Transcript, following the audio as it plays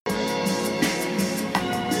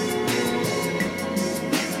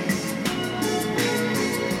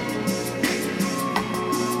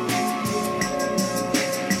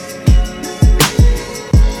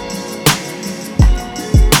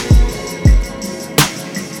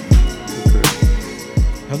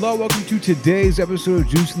Hello, welcome to today's episode of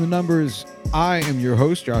Juice in the Numbers. I am your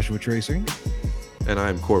host, Joshua Tracy. And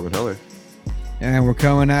I'm Corbin Heller. And we're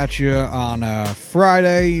coming at you on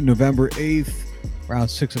Friday, November 8th, around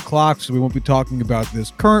 6 o'clock. So we won't be talking about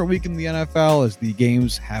this current week in the NFL as the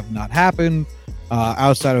games have not happened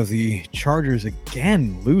outside of the Chargers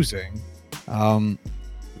again losing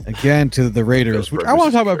again to the Raiders, which I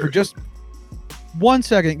want to talk about for just 1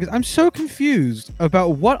 second because I'm so confused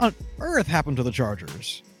about what on earth happened to the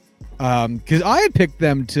Chargers. Because I had picked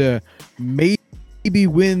them to maybe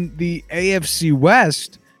win the AFC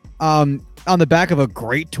West on the back of a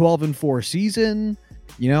great 12-4 season.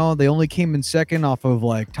 You know, they only came in second off of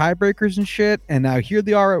like tiebreakers and shit, and now here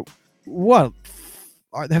they are. What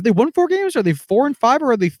have they won 4 games? Are they 4-5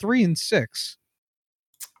 or are they 3-6?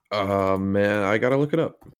 Man, I gotta look it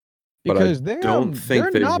up. Because but I don't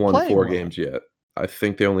think they've won 4 games yet. I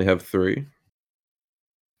think they only have 3.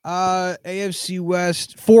 AFC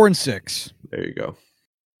West 4-6. There you go.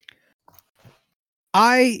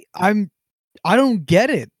 I don't get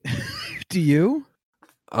it. Do you?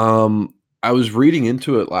 I was reading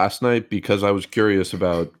into it last night because I was curious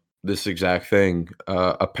about this exact thing.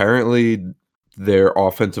 Apparently their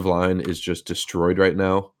offensive line is just destroyed right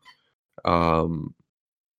now. Russell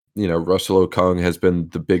Okung has been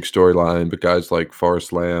the big storyline, but guys like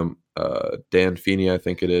Forrest Lamb, Dan Feeney, I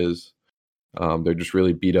think it is, they're just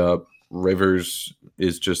really beat up. Rivers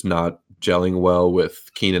is just not gelling well with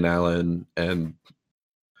Keenan Allen, and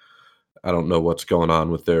I don't know what's going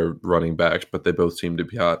on with their running backs, but they both seem to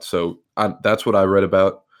be hot. So that's what I read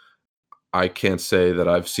about. I can't say that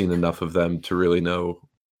I've seen enough of them to really know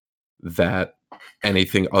that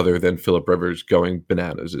anything other than Phillip Rivers going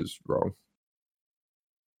bananas is wrong.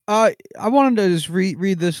 I wanted to just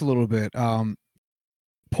read this a little bit.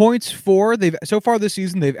 Points for so far this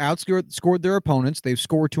season they've outscored their opponents. They've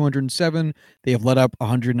scored 207. They have let up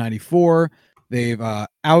 194. They've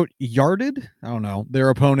out yarded their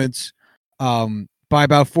opponents by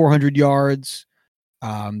about 400 yards.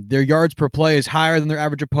 Their yards per play is higher than their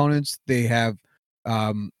average opponents. They have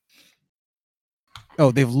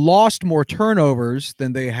they've lost more turnovers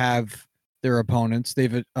than they have their opponents.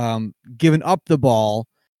 They've given up the ball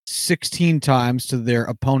 16 times to their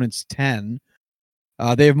opponents' 10.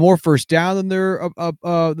 They have more first down than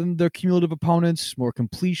their cumulative opponents, more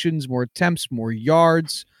completions, more attempts, more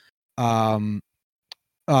yards. For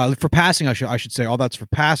passing, I should say, all that's for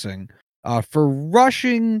passing. For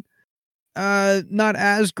rushing, not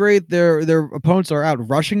as great. Their opponents are out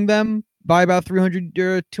rushing them by about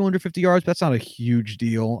 250 yards. But that's not a huge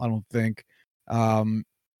deal, I don't think.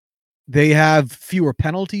 They have fewer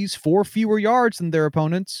penalties for fewer yards than their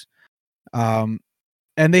opponents.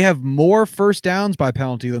 And they have more first downs by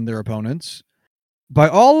penalty than their opponents. By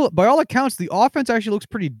all accounts, the offense actually looks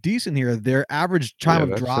pretty decent here. Their average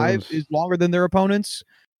time of drive is longer than their opponents.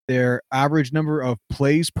 Their average number of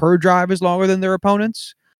plays per drive is longer than their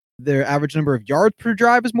opponents. Their average number of yards per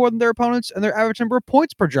drive is more than their opponents, and their average number of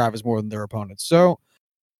points per drive is more than their opponents. So,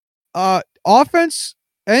 offense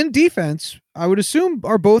and defense, I would assume,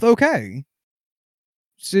 are both okay,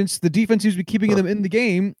 since the defense seems to be keeping them in the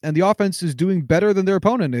game and the offense is doing better than their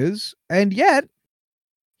opponent is. And yet,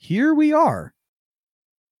 here we are.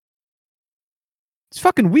 It's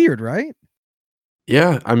fucking weird, right?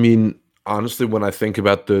 Yeah, I mean, honestly, when I think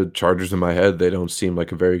about the Chargers in my head, they don't seem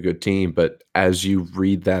like a very good team. But as you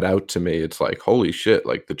read that out to me, it's like, holy shit,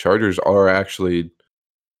 like the Chargers are actually,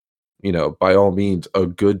 by all means, a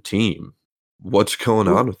good team. What's going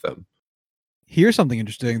on with them? Here's something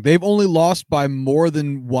interesting. They've only lost by more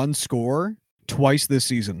than 1 score twice this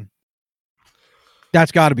season.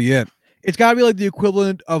 That's got to be it. It's got to be like the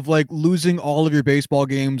equivalent of like losing all of your baseball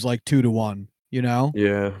games like 2-1,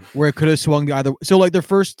 Yeah. Where it could have swung the either. So like their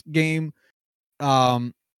first game,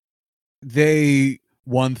 they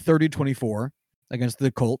won 30-24 against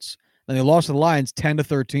the Colts. Then they lost to the Lions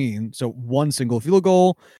 10-13, so 1 single field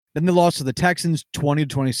goal. Then they lost to the Texans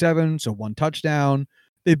 20-27, so 1 touchdown.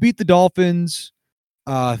 They beat the Dolphins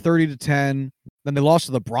 30-10. Then they lost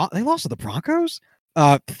to the Broncos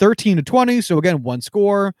 13-20, so again 1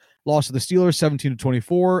 score. Lost to the Steelers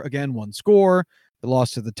 17-24, again 1 score. They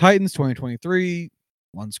lost to the Titans 20-23,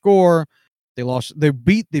 1 score. They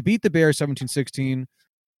beat the Bears 17-16.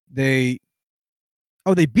 They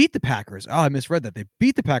beat the Packers. Oh, I misread that. They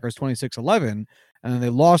beat the Packers 26-11, and then they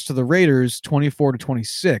lost to the Raiders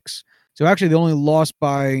 24-26. So actually they only lost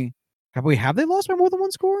by have they lost by more than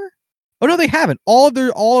 1 score? Oh no, they haven't. All of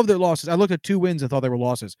their losses. I looked at 2 wins and thought they were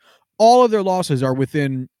losses. All of their losses are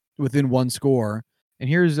within 1 score. And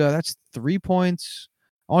here's that's 3 points.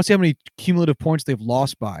 I want to see how many cumulative points they've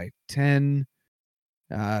lost by. 10,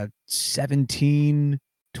 17,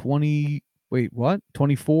 20. Wait, what?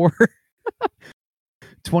 24,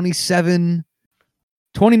 27,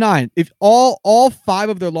 29. If all 5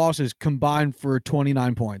 of their losses combined for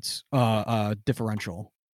 29 points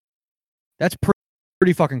differential. That's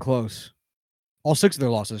pretty fucking close. All 6 of their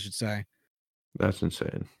losses, I should say. That's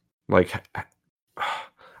insane. Like, I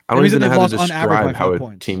That don't means that even know they've how to lost on average by describe how 5 a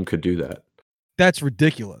points. team could do that. That's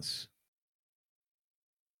ridiculous.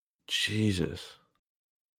 Jesus.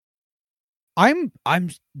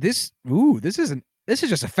 This is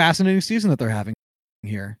just a fascinating season that they're having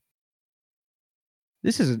here.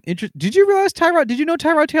 This is an interesting. Did you realize did you know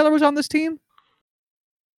Tyrod Taylor was on this team?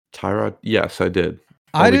 Tyrod, yes, I did.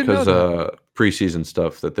 I didn't know because preseason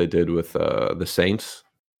stuff that they did with the Saints.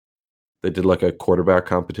 They did like a quarterback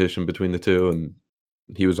competition between the two, and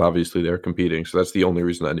he was obviously there competing. So that's the only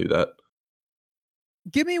reason I knew that.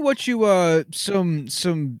 Give me what you some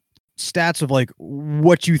stats of like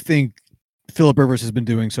what you think Philip Rivers has been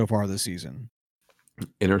doing so far this season.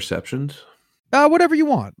 Interceptions? Whatever you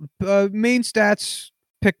want. Main stats.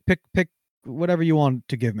 Pick whatever you want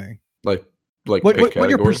to give me. Like what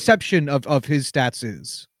your perception of his stats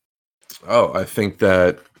is. Oh, I think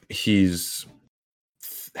that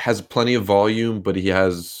has plenty of volume, but he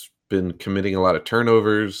has been committing a lot of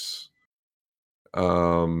turnovers.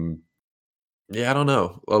 Yeah, I don't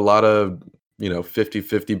know. A lot of,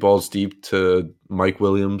 50-50 balls deep to Mike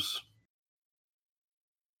Williams.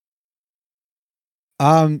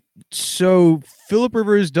 So Philip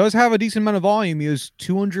Rivers does have a decent amount of volume. He has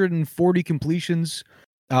 240 completions,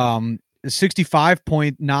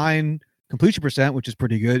 65.9 completion percent, which is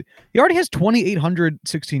pretty good. He already has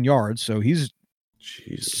 2,816 yards, so he's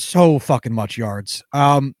so fucking much yards.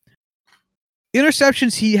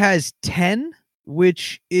 Interceptions, he has 10,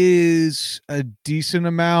 which is a decent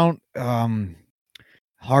amount.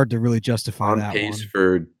 Hard to really justify that on pace one.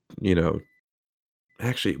 For,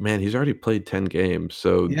 actually, man, he's already played 10 games,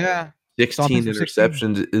 so yeah, 16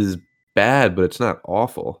 interceptions is bad, but it's not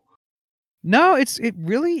awful. No, it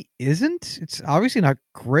really isn't. It's obviously not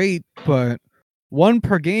great, but 1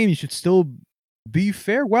 per game, you should still be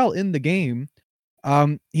well in the game.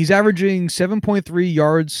 He's averaging 7.3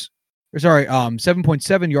 yards,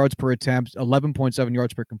 7.7 yards per attempt, 11.7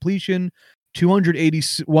 yards per completion,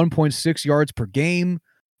 281.6 yards per game,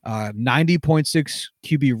 90.6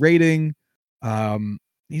 QB rating.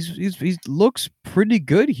 He looks pretty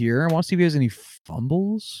good here. I want to see if he has any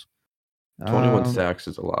fumbles. 21 sacks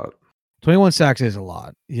is a lot. 21 sacks is a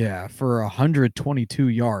lot. Yeah, for 122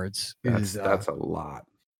 yards. That's a lot.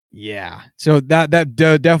 Yeah. So that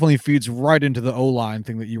definitely feeds right into the O-line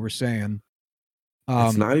thing that you were saying.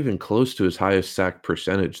 It's not even close to his highest sack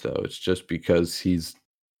percentage, though. It's just because he's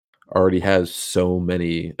already has so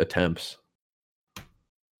many attempts.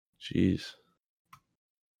 Jeez.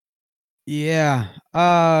 Yeah.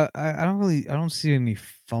 I don't see any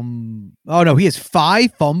Oh no, he has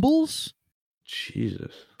 5 fumbles.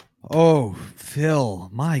 Jesus. Oh,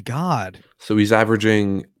 Phil, my God. So he's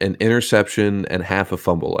averaging an interception and half a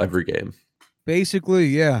fumble every game. Basically,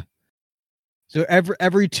 yeah. So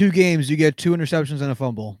every 2 games you get 2 interceptions and a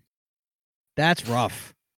fumble. That's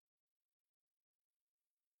rough.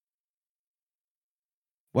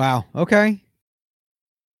 Wow. Okay.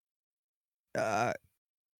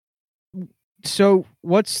 So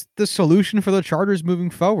what's the solution for the Chargers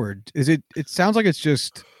moving forward? It sounds like it's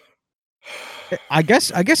just I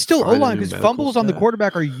guess still O-line, because fumbles on the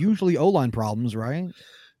quarterback are usually O-line problems, right?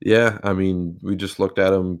 Yeah, I mean, we just looked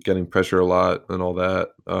at him getting pressure a lot and all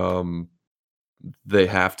that. They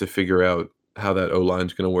have to figure out how that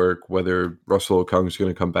O-line's going to work, whether Russell Okung's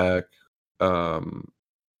going to come back.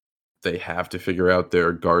 They have to figure out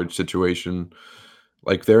their guard situation.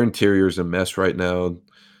 Like, their interior's a mess right now.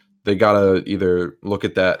 They got to either look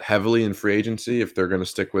at that heavily in free agency if they're going to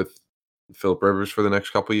stick with Philip Rivers for the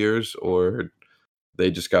next couple of years, or they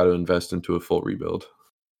just got to invest into a full rebuild.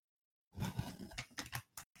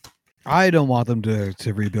 I don't want them to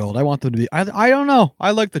rebuild. I want them to be. I don't know.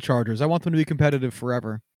 I like the Chargers. I want them to be competitive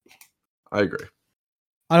forever. I agree.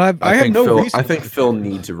 I have no reason. I think Phil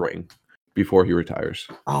needs a ring before he retires.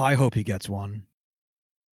 Oh, I hope he gets one.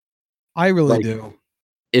 I really do.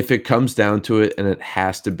 If it comes down to it and it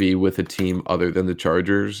has to be with a team other than the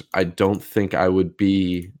Chargers, I don't think I would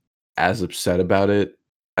be as upset about it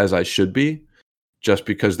as I should be, just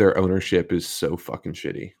because their ownership is so fucking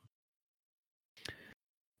shitty.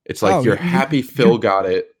 It's like you're happy Phil got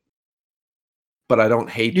it, but I don't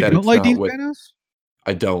hate that it's not what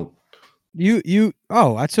I don't.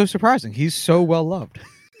 That's so surprising. He's so well loved.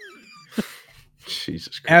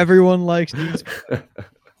 Jesus Christ. Everyone likes Dean Spanos.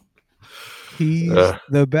 He's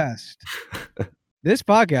the best. This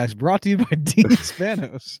podcast brought to you by Dean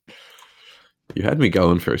Spanos. You had me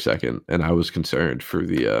going for a second, and I was concerned for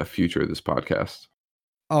the future of this podcast.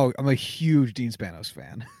 Oh, I'm a huge Dean Spanos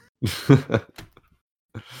fan.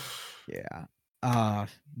 Yeah.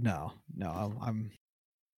 No, I'm.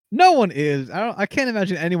 No one is. I can't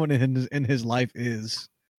imagine anyone in his life is.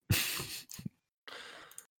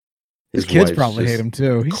 His kids wife's probably hate just him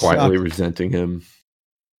too. He quietly sucks. resenting him.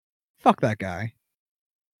 Fuck that guy.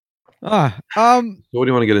 So what do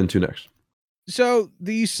you want to get into next? So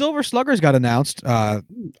the Silver Sluggers got announced.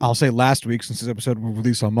 I'll say last week, since this episode will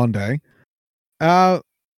release on Monday.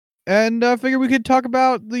 And I figured we could talk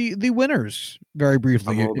about the winners very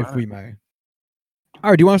briefly, if we may. All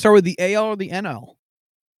right. Do you want to start with the AL or the NL?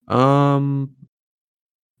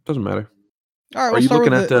 Doesn't matter. All right. Are you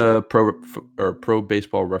looking at the Pro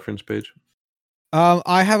Baseball Reference page?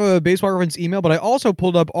 I have a Baseball Reference email, but I also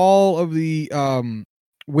pulled up all of the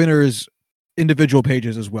winners' individual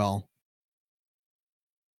pages as well.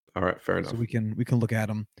 All right, fair enough. So we can look at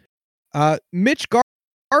them. Mitch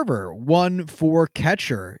Garver won for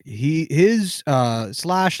catcher. His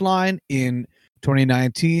slash line in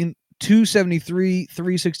 2019, 273,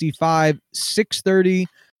 365, 630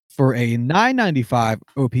 for a 995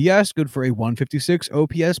 OPS, good for a 156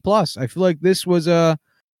 OPS plus. I feel like this was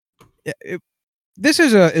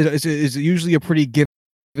is usually a pretty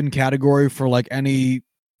given category for like any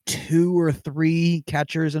 2 or 3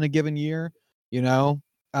 catchers in a given year, you know.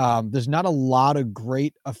 There's not a lot of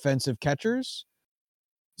great offensive catchers.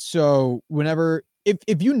 So whenever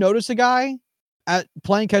if you notice a guy at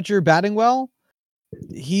playing catcher batting well,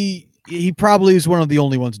 he probably is one of the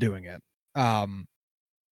only ones doing it.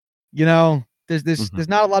 You know, there's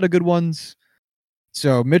not a lot of good ones.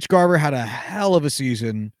 So Mitch Garver had a hell of a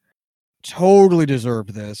season. Totally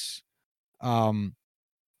deserved this.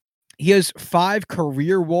 He has 5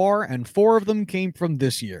 career WAR, and 4 of them came from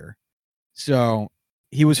this year. So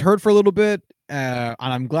he was hurt for a little bit, and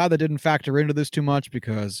I'm glad that didn't factor into this too much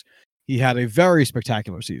because he had a very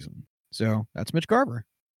spectacular season. So that's Mitch Garver.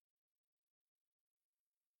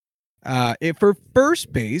 For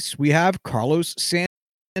first base, we have Carlos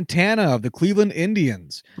Santana of the Cleveland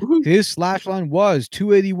Indians. Woo-hoo. His slash line was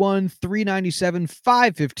 281, 397,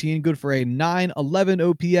 515, good for a 911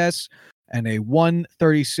 OPS and a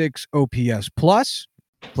 136 OPS plus.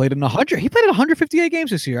 Played in 100. He played in 158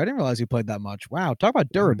 games this year. I didn't realize he played that much. Wow, talk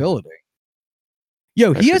about durability.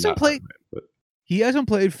 Yo, he hasn't played. He hasn't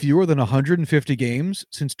played fewer than 150 games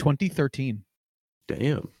since 2013.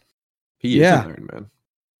 Damn, he is an Iron Man.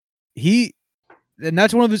 And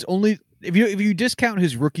that's one of his only. If you discount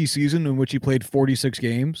his rookie season in which he played 46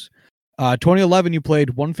 games, 2011 you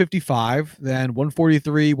played 155, then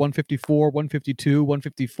 143, 154, 152,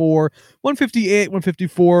 154, 158,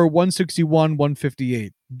 154, 161,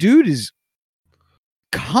 158. Dude is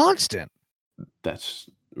constant. That's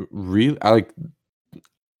real.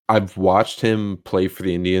 I've watched him play for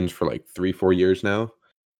the Indians for like 3-4 years now.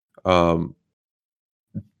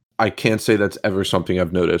 I can't say that's ever something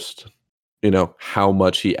I've noticed. You know, how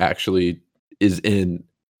much he actually is in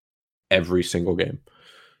every single game.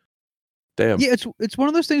 Damn. Yeah, it's one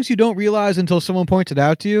of those things you don't realize until someone points it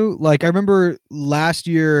out to you. Like I remember last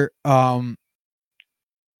year, I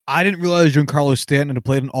didn't realize Giancarlo Stanton had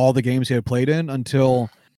played in all the games he had played in until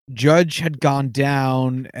Judge had gone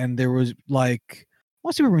down, and there was like, I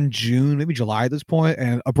want to say we were in June, maybe July at this point,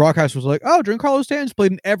 and a broadcast was like, "Oh, Giancarlo Stanton's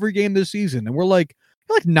played in every game this season," and we're like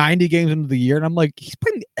 90 games into the year, and I'm like, he's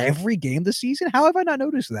playing every game this season? How have I not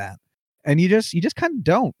noticed that? And you just kind of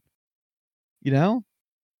don't, you know?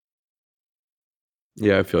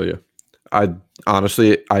 Yeah, I feel you. I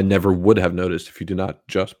never would have noticed if you did not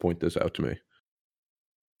just point this out to me.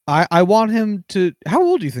 I want him to. How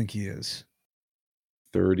old do you think he is?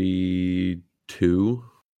 32.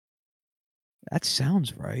 That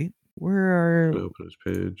sounds right. Where? Open his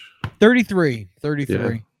page. 33.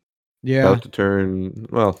 33. Yeah. About to turn.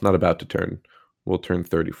 Well, not about to turn. We'll turn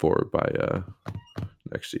 34 by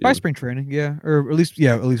next season. By spring training, yeah, or at least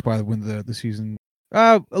by when the season.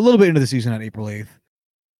 A little bit into the season on April 8th.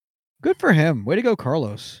 Good for him. Way to go,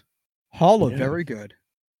 Carlos. Hall of very good.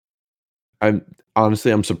 I'm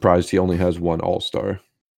surprised he only has one All-Star.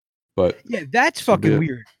 But yeah, that's fucking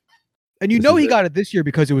weird. And he got it this year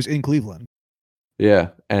because it was in Cleveland. Yeah,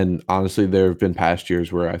 and honestly, there have been past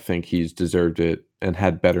years where I think he's deserved it and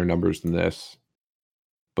had better numbers than this.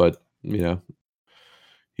 But, you know,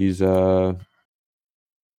 he's just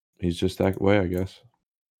that way, I guess.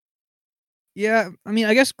 Yeah, I mean,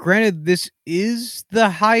 I guess granted, this is the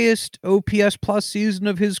highest OPS plus season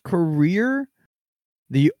of his career.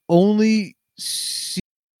 The only season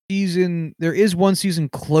season. There is one season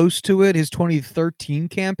close to it, his 2013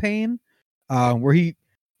 campaign, where he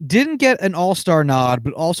didn't get an All-Star nod,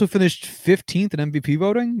 but also finished 15th in MVP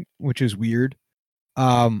voting, which is weird.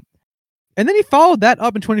 And then he followed that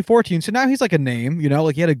up in 2014. So now he's like a name,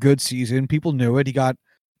 like he had a good season. People knew it. He got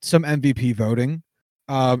some MVP voting.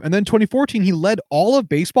 And then 2014, he led all of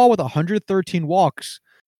baseball with 113 walks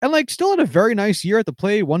and like still had a very nice year at the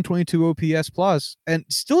plate, 122 OPS plus, and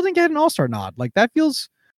still didn't get an All-Star nod. Like that feels,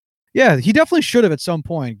 yeah, he definitely should have at some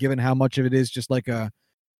point, given how much of it is just like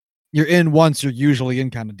you're in once, you're usually in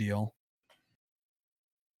kind of deal.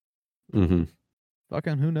 Mm-hmm.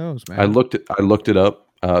 Fucking who knows, man. I looked it up.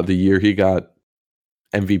 The year he got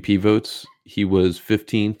MVP votes, he was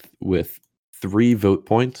 15th with 3 vote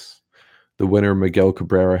points. The winner, Miguel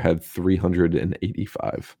Cabrera, had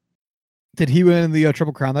 385. Did he win the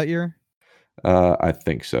Triple Crown that year? I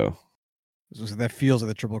think so. That feels like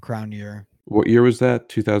the Triple Crown year. What year was that?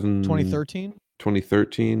 2013?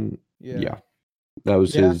 2013? Yeah. That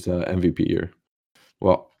was his MVP year.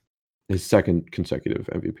 Well, his second consecutive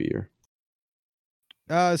MVP year.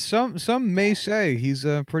 Some may say he's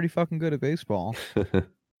pretty fucking good at baseball.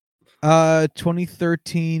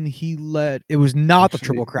 2013 he led. It was not the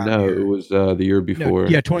Triple Crown year. No, it was the year before.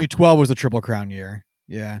 No, 2012 was the Triple Crown year.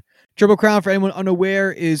 Yeah. Triple Crown, for anyone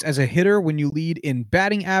unaware, is as a hitter when you lead in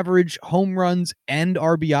batting average, home runs, and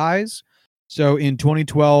RBIs. So in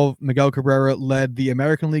 2012, Miguel Cabrera led the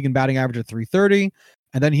American League in batting average at 330,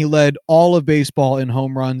 and then he led all of baseball in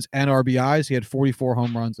home runs and RBIs. He had 44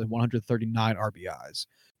 home runs and 139 RBIs.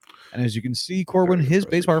 And as you can see, Corwin, his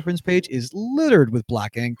baseball reference page is littered with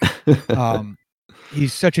black ink.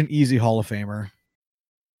 He's such an easy Hall of Famer.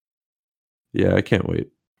 Yeah, I can't wait.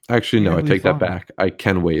 Actually, no, I take that back. I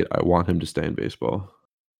can wait. I want him to stay in baseball.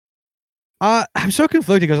 I'm so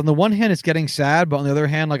conflicted because on the one hand, it's getting sad, but on the other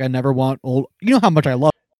hand, like I never want old. You know how much I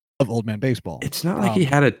love old man baseball. It's not like he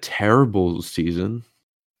had a terrible season.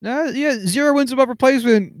 Yeah, 0 wins above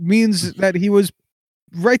replacement means that he was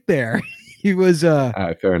right there. He was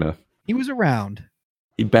fair enough. He was around.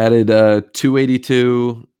 He batted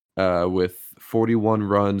 282 with 41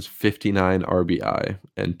 runs, 59 RBI,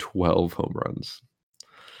 and 12 home runs.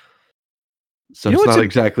 So it's not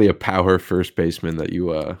exactly a power first baseman that you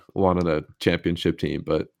want on a championship team,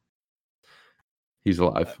 but he's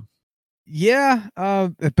alive. Yeah,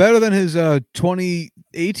 better than his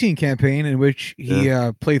 2018 campaign in which he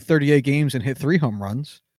played 38 games and hit 3 home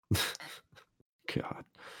runs. God.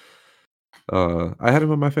 I had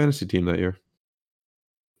him on my fantasy team that year.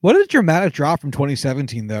 What a dramatic drop from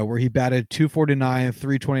 2017, though, where he batted 249,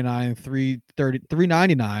 329, 330,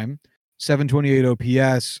 399, 728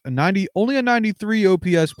 OPS, only a 93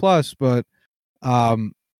 OPS plus, but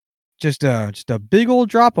just a big old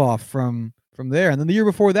drop off from there. And then the year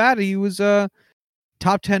before that, he was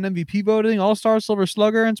top 10 MVP voting, All-Star, Silver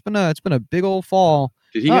Slugger, and it's been a big old fall.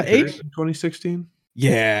 Did he get hurt in 2016?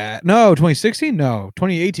 Yeah, no, 2016, no,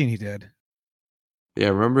 2018 he did. Yeah,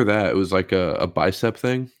 remember that? It was like a bicep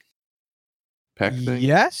thing, pec thing.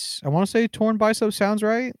 Yes, I want to say torn bicep sounds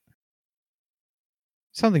right.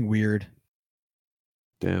 Something weird.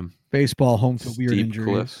 Damn. Baseball home to weird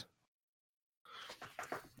injuries.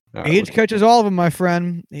 Age catches all of them, my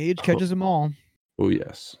friend. Age catches them all. Oh,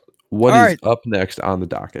 yes. What is up next on the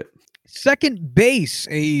docket? Second base.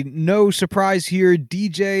 No surprise here.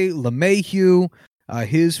 DJ LeMahieu.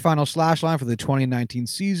 His final slash line for the 2019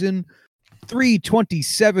 season.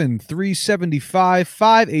 327, 375,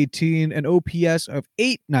 518, an OPS of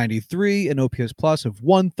 893, an OPS plus of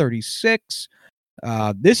 136.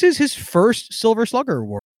 This is his first Silver Slugger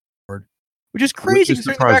award, which is crazy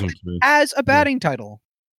as a batting title.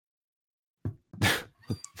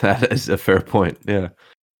 That is a fair point. Yeah.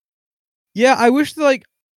 Yeah, I wish I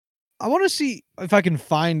want to see if I can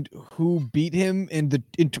find who beat him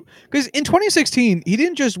because in 2016 he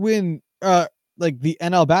didn't just win the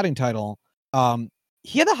NL batting title.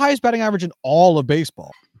 He had the highest batting average in all of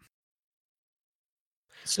baseball.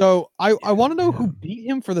 So I want to know who beat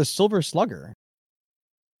him for the Silver Slugger.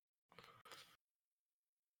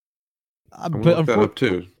 I'm gonna look that up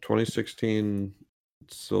too. 2016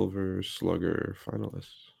 Silver Slugger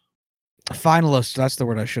finalists. That's the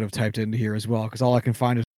word I should have typed into here as well, because all I can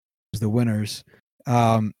find is the winners.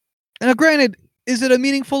 And granted, is it a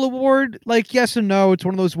meaningful award? Like, yes and no. It's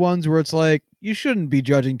one of those ones where it's like you shouldn't be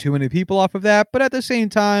judging too many people off of that, but at the same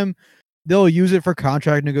time, they'll use it for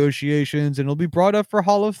contract negotiations and it'll be brought up for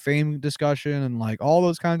Hall of Fame discussion and like all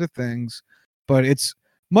those kinds of things. But it's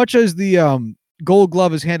much as the Gold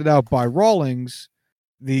Glove is handed out by Rawlings,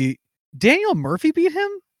 the Daniel Murphy beat him.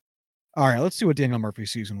 All right, let's see what Daniel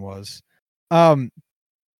Murphy's season was.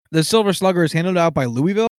 The Silver Slugger is handed out by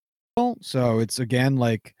Louisville. So it's again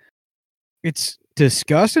like it's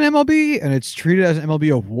discussed in MLB and it's treated as an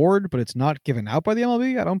MLB award, but it's not given out by the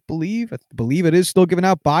MLB. I don't believe. I believe it is still given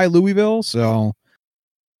out by Louisville. So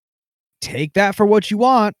take that for what you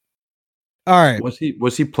want. All right. Was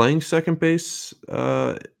he playing second base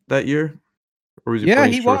that year, or was he Yeah,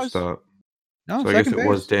 playing he was. shortstop? No, So I guess second it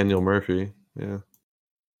was base. Daniel Murphy. Yeah.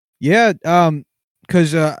 Yeah.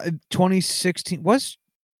 Because 2016 was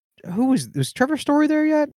Trevor Story there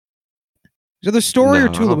yet? Is it the Story No, or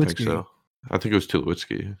I don't think Tulowitzki? so. I think it was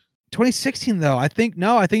Tulowitzki. 2016 though. I think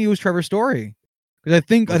it was Trevor Story. Because I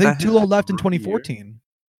think Was that his Tulo left in rookie year? 2014.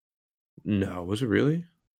 No, was it really?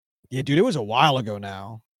 Yeah, dude, it was a while ago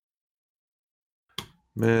now.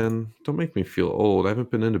 Man, don't make me feel old. I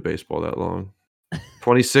haven't been into baseball that long.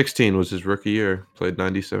 2016 was his rookie year. Played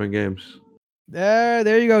 97 games.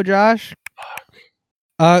 There you go, Josh.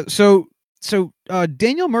 So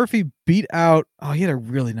Daniel Murphy beat out. Oh, he had a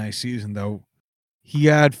really nice season though. He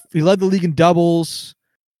led the league in doubles.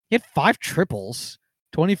 He had 5 triples,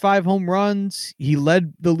 25 home runs. He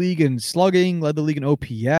led the league in slugging, led the league in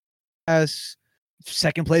OPS,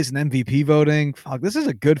 second place in MVP voting. Fuck, this is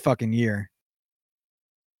a good fucking year.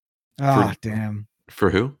 Ah, damn. For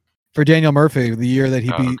who? For Daniel Murphy, the year that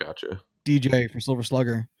he beat Gotcha. DJ for Silver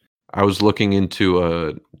Slugger. I was looking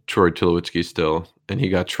into Troy Tulowitzki still, and he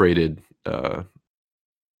got traded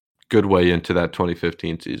good way into that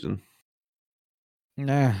 2015 season.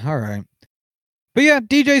 Nah, all right. But yeah,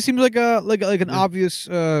 DJ seems like an obvious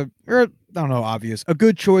or I don't know, obvious, a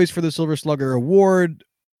good choice for the Silver Slugger award.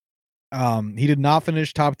 He did not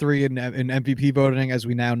finish top 3 in MVP voting, as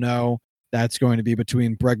we now know. That's going to be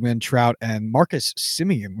between Bregman, Trout, and Marcus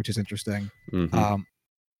Semien, which is interesting. Mm-hmm.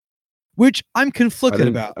 Which I'm conflicted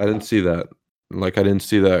about. I didn't see that. Like, I didn't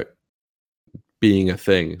see that being a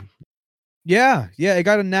thing. Yeah, it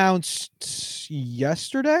got announced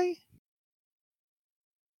yesterday,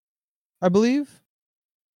 I believe.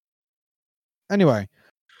 Anyway,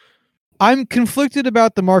 I'm conflicted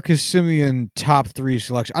about the Marcus Semien top 3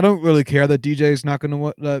 selection. I don't really care that DJ is not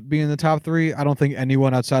going to be in the top 3. I don't think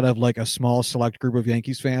anyone outside of like a small select group of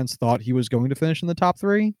Yankees fans thought he was going to finish in the top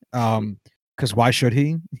 3. Because why should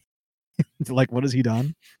he? Like, what has he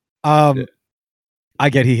done? Yeah. I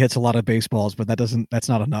get he hits a lot of baseballs, but that's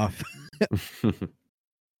not enough.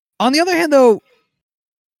 On the other hand, though,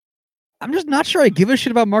 I'm just not sure I give a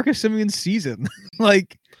shit about Marcus Semien's season.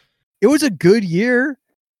 Like, it was a good year.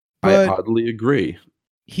 I oddly agree.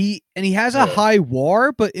 He has a high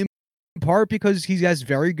WAR, but in part because he has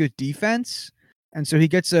very good defense, and so he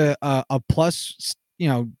gets a plus,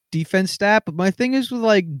 defense stat. But my thing is with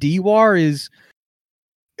like DWAR is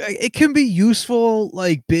it can be useful,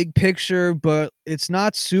 like big picture, but it's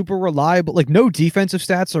not super reliable. Like no defensive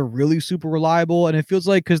stats are really super reliable, and it feels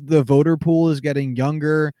like because the voter pool is getting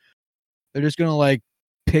younger, they're just gonna like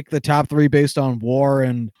pick the top 3 based on WAR,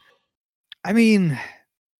 and I mean.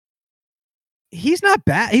 He's not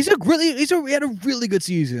bad. He had a really good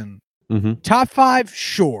season. Mm-hmm. Top 5,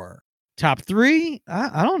 sure. Top 3,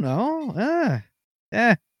 I don't know.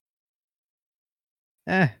 I'm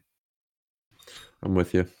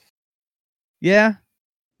with you. Yeah.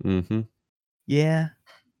 Mm-hmm. Yeah.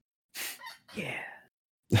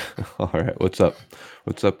 All right. What's up?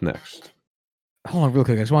 What's up next? Hold on real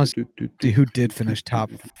quick. I just want to see who did finish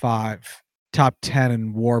top 5, top 10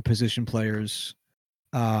 in WAR position players.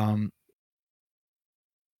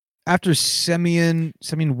 After Semien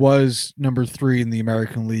was number 3 in the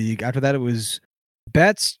American League. After that, it was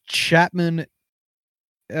Betts, Chapman,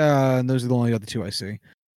 and those are the only other 2 I see.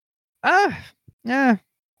 Yeah.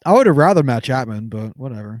 I would have rather Matt Chapman, but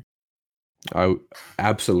whatever. I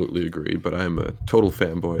absolutely agree, but I am a total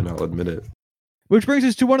fanboy, and I'll admit it. Which brings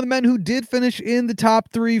us to one of the men who did finish in the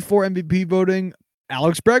top 3 for MVP voting,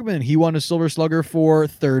 Alex Bregman. He won a Silver Slugger for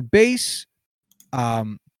third base.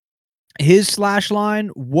 His slash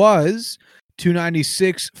line was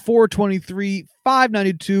 296, 423,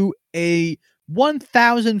 592, a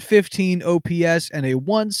 1,015 OPS, and a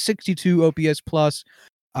 162 OPS plus.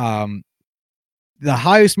 The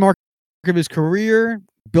highest mark of his career,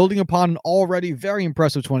 building upon an already very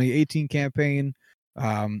impressive 2018 campaign.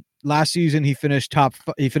 Last season, he finished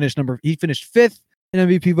 5th in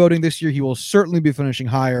MVP voting. This year, he will certainly be finishing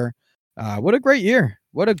higher. What a great year.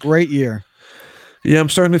 What a great year. Yeah, I'm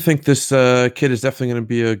starting to think this kid is definitely going to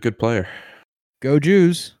be a good player. Go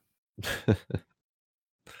Jews.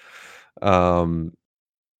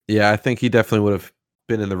 Yeah, I think he definitely would have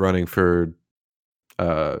been in the running for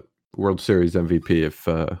World Series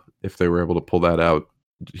MVP if they were able to pull that out.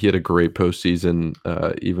 He had a great postseason,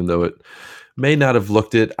 even though it may not have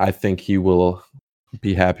looked it. I think he will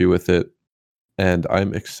be happy with it. and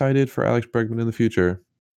I'm excited for Alex Bregman in the future,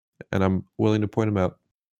 and I'm willing to point him out.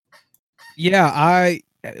 Yeah,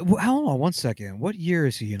 hold on one second. What year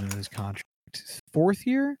is he in his contract? 4th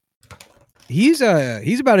year? He's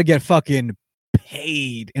about to get fucking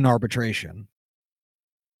paid in arbitration.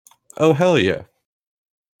 Oh hell yeah.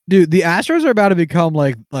 Dude, the Astros are about to become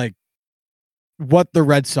like what the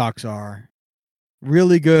Red Sox are.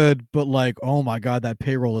 Really good, but like, oh my god, that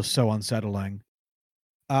payroll is so unsettling.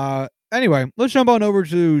 Anyway, let's jump on over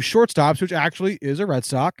to shortstops, which actually is a Red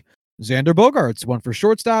Sox. Xander Bogaerts won for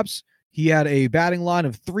shortstops. He had a batting line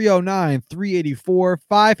of 309, 384,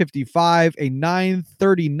 555, a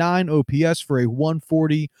 939 OPS for a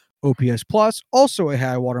 140 OPS plus. Also a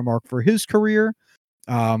high watermark for his career.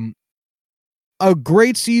 A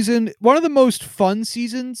great season. One of the most fun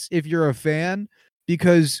seasons if you're a fan,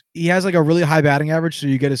 because he has like a really high batting average. So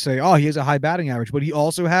you get to say, oh, he has a high batting average, but he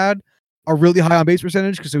also had a really high on base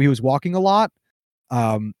percentage because he was walking a lot.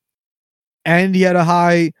 And he had a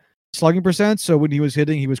high slugging percent. So when he was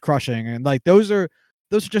hitting, he was crushing. And like, those are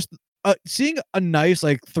just seeing a nice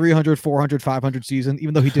like 300, 400, 500 season,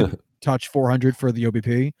 even though he didn't touch 400 for the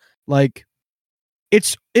OBP. Like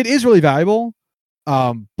it is really valuable.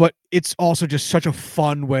 But it's also just such a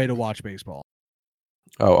fun way to watch baseball.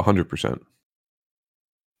 Oh, 100%.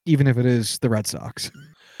 Even if it is the Red Sox.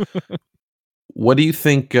 What do you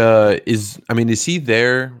think is he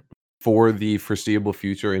there for the foreseeable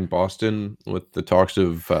future in Boston with the talks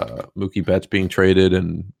of Mookie Betts being traded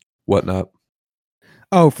and whatnot?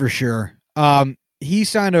 Oh, for sure. He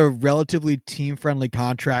signed a relatively team-friendly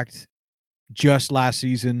contract just last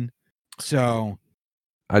season. So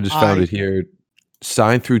I just found it here.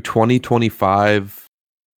 Signed through 2025,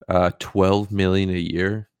 $12 million a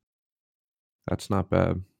year. That's not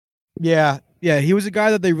bad. Yeah, he was a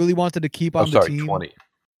guy that they really wanted to keep on the team.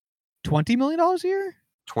 20 million a year.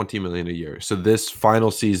 $20 million a year. So this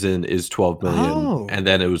final season is $12 million, and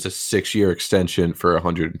then it was a 6-year extension for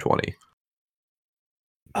 120.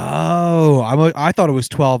 Oh, I thought it was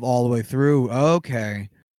 12 all the way through. Okay.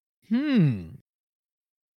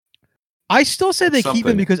 I still say they keep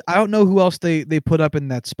him because I don't know who else they put up in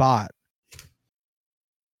that spot.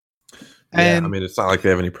 Yeah, and it's not like they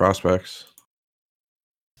have any prospects.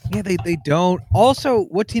 Yeah, they don't. Also,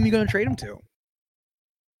 what team are you going to trade him to?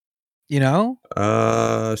 You know?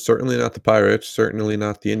 Certainly not the Pirates. Certainly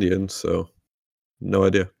not the Indians. So, no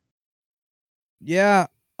idea. Yeah.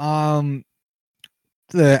 The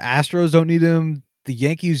Astros don't need him. The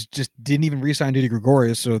Yankees just didn't even re-sign Didi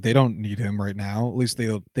Gregorius, so they don't need him right now. At least they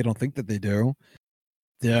don't think that they do.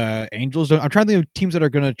 The Angels don't. I'm trying to think of teams that are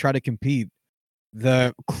going to try to compete.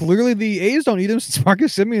 Clearly the A's don't need him since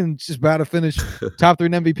Marcus Semion's just about to finish top 3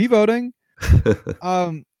 in MVP voting.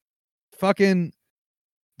 Fucking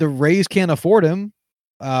the Rays can't afford him.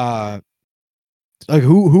 Like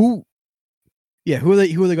who? Yeah, who are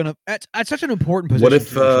they gonna? At such an important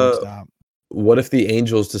position. What if the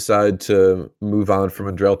Angels decide to move on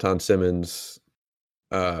from Andrelton Simmons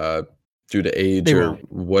due to age or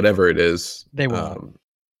whatever it is? They won't.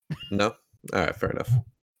 No? All right, fair enough.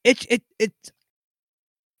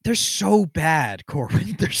 They're so bad,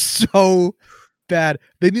 Corbin. They're so bad.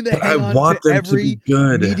 They need to hang on to every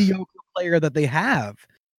mediocre player that they have.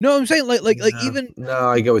 No, I'm saying even. No,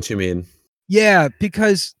 I get what you mean. Yeah,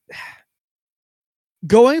 because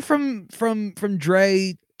going from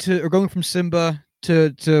Dre or going from Simba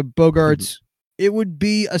to Bogaerts, it would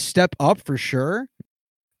be a step up for sure.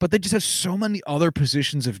 But they just have so many other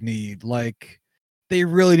positions of need. Like they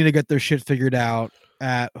really need to get their shit figured out.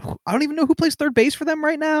 I don't even know who plays third base for them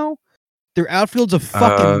right now. Their outfield's a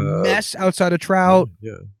fucking mess outside of Trout.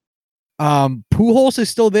 Yeah. Pujols is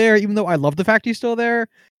still there, even though I love the fact he's still there.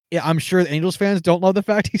 Yeah, I'm sure the Angels fans don't love the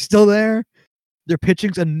fact he's still there. Their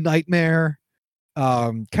pitching's a nightmare.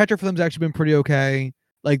 Catcher for them's actually been pretty okay.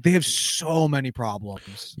 Like they have so many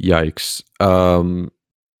problems. Yikes.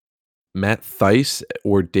 Matt Thaiss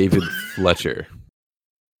or David Fletcher?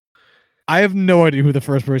 I have no idea who the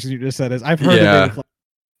first person you just said is. I've heard of David Fletcher.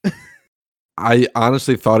 I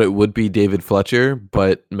honestly thought it would be David Fletcher,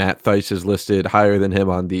 but Matt Thaiss is listed higher than him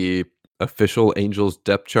on the official Angels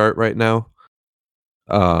depth chart right now.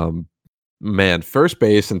 Man, first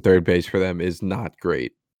base and third base for them is not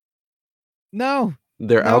great. No.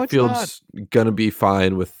 Their outfield's going to be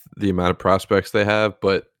fine with the amount of prospects they have,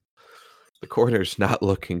 but the corner's not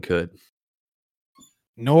looking good.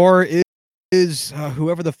 Nor is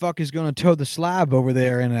whoever the fuck is going to toe the slab over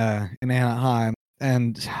there in Anaheim.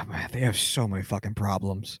 And man, they have so many fucking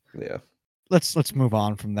problems. Yeah. Let's move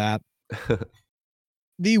on from that.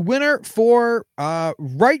 The winner for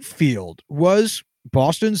right field was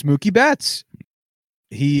Boston's Mookie Betts.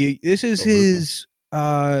 This is his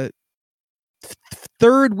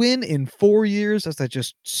third win in 4 years. That's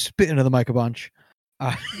just spit into the mic a bunch.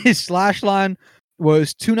 His slash line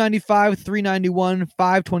was 295, 391,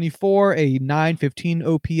 524, a 915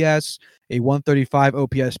 OPS, a 135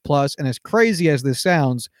 OPS plus, and as crazy as this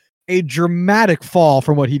sounds, a dramatic fall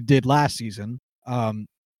from what he did last season.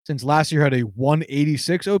 Since last year had a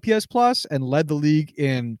 186 OPS plus and led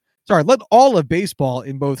all of baseball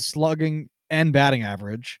in both slugging and batting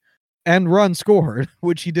average and run scored,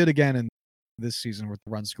 which he did again in this season with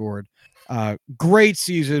the run scored. Great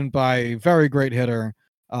season by a very great hitter,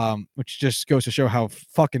 which just goes to show how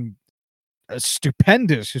fucking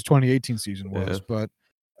stupendous his 2018 season was. Yeah.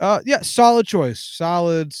 But solid choice.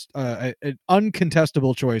 An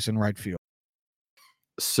uncontestable choice in right field.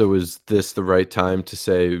 So is this the right time to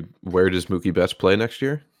say, where does Mookie Betts play next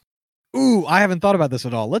year? Ooh, I haven't thought about this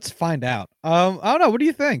at all. Let's find out. I don't know. What do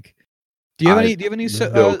you think? Do you have any?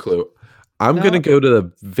 No clue. I'm no? gonna go to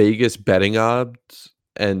the Vegas betting odds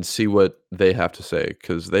and see what they have to say,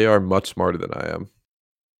 because they are much smarter than I am.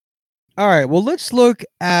 All right. Well, let's look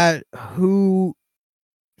at who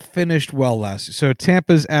finished well last year. So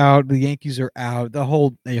Tampa's out. The Yankees are out. The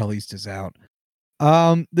whole AL East is out.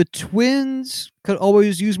 The Twins could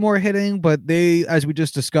always use more hitting, but they, as we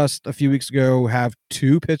just discussed a few weeks ago, have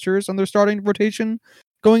 2 pitchers on their starting rotation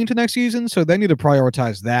going into next season, so they need to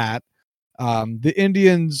prioritize that. The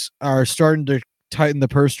Indians are starting to tighten the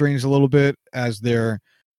purse strings a little bit as their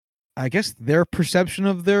perception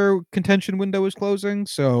of their contention window is closing,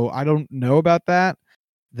 so I don't know about that.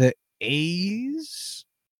 The A's,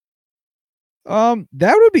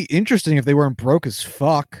 that would be interesting if they weren't broke as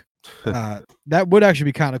fuck. That would actually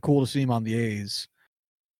be kind of cool to see him on the A's.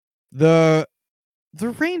 The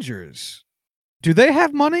Rangers, do they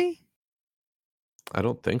have money? I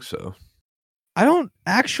don't think so. I don't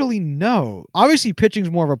actually know. Obviously, pitching's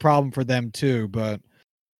more of a problem for them too, but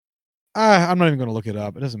I'm not even going to look it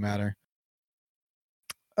up. It doesn't matter.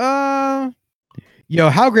 How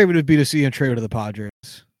great would it be to see him trade to the Padres?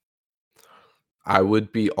 I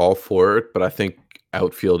would be all for it, but I think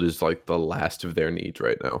outfield is like the last of their needs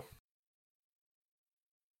right now.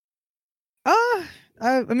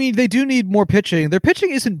 I mean, they do need more pitching. Their pitching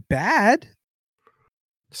isn't bad.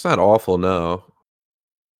 It's not awful, no.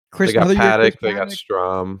 They got Paddock, they got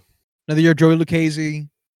Strom. Another year, Joey Lucchesi.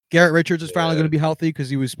 Garrett Richards is finally going to be healthy because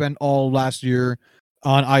he was spent all last year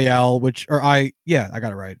on IL, I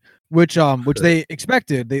got it right. Which they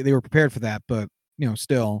expected. They were prepared for that, but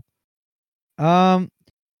still. Could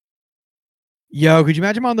you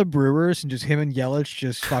imagine him on the Brewers and just him and Yelich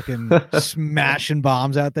just fucking smashing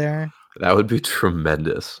bombs out there? That would be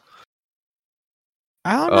tremendous.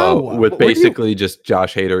 I don't know. With basically just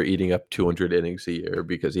Josh Hader eating up 200 innings a year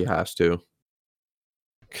because he has to.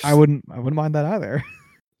 I wouldn't mind that either.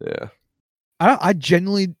 Yeah. I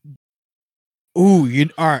genuinely. Ooh,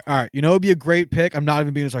 all right. It'd be a great pick. I'm not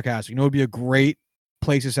even being sarcastic. It'd be a great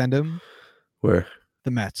place to send him. Where?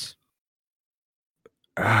 The Mets.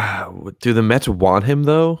 Do the Mets want him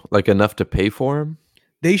though? Like enough to pay for him?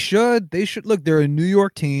 They should. Look, they're a New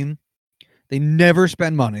York team. They never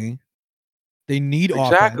spend money. They need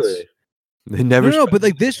offense. They never. No, but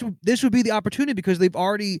like this would be the opportunity because they've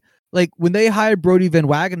already when they hired Brody Van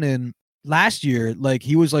Wagenen last year,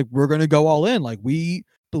 he was like, we're gonna go all in. Like we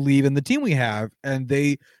believe in the team we have, and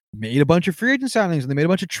they made a bunch of free agent signings and they made a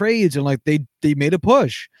bunch of trades and they made a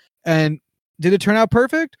push. And did it turn out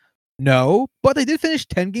perfect? No, but they did finish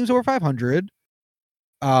 10 games over 500.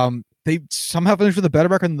 They somehow finished with a better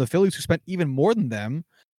record than the Phillies, who spent even more than them.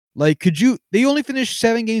 They only finished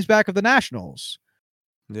 7 games back of the Nationals.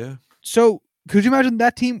 Yeah. So could you imagine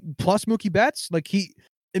that team plus Mookie Betts? He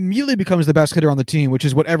immediately becomes the best hitter on the team, which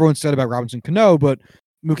is what everyone said about Robinson Cano, but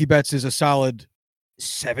Mookie Betts is a solid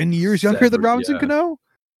 7 years younger than Robinson Cano.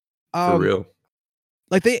 For real.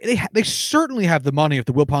 They certainly have the money if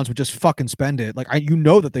the Wilpons would just fucking spend it.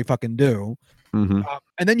 That they fucking do. Mm-hmm.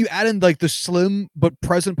 And then you add in the slim but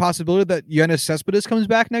present possibility that Yoenis Cespedes comes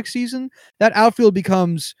back next season. That outfield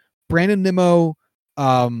becomes Brandon Nimmo,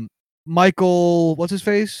 Michael, what's his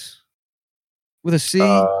face? With a C?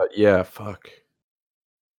 Yeah, fuck.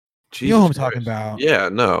 Jesus, you know who I'm talking about. Yeah,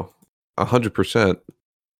 no. 100%.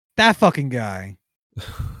 That fucking guy.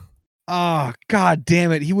 Oh, god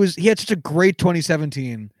damn it. He had such a great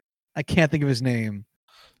 2017. I can't think of his name.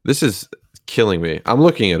 This is killing me. I'm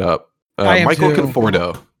looking it up. Michael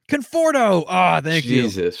Conforto. Conforto. Thank you.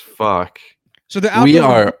 Jesus, fuck. So we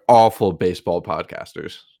are awful baseball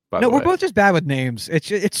podcasters. We're both just bad with names.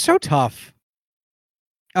 It's so tough.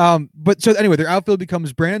 But so anyway, their outfield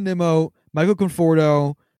becomes Brandon Nimmo, Michael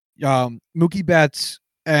Conforto, Mookie Betts,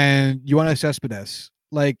 and Yoenis Cespedes.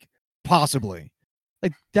 Like possibly.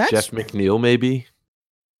 Like that's Jeff McNeil, maybe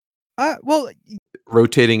well,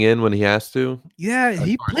 rotating in when he has to. yeah,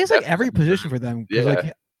 he plays like every position for them. Because Yeah.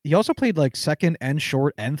 like he also played like second and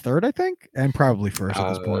short and third, I think, and probably first at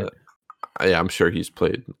this point. Yeah, I'm sure he's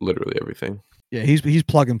played literally everything. Yeah, he's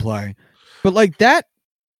plug and play. But like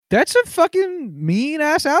that's a fucking mean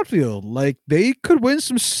ass outfield. Like they could win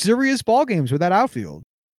some serious ball games with that outfield.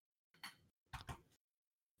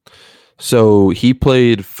 So he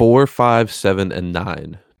played 4, 5, 7, and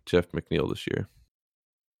 9. Jeff McNeil this year.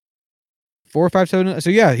 4, 5, 7.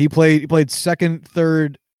 So yeah, he played second,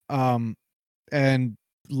 third, and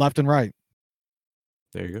left and right.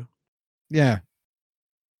 There you go. Yeah.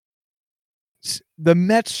 The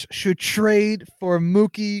Mets should trade for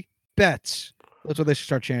Mookie Betts. That's what they should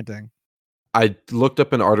start chanting. I looked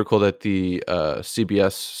up an article that the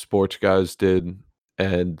CBS Sports guys did,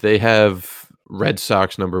 and they have Red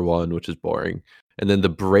Sox number 1, which is boring, and then the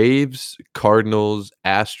Braves, Cardinals,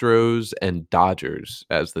 Astros, and Dodgers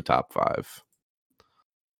as the top 5.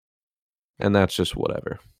 And that's just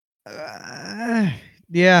whatever.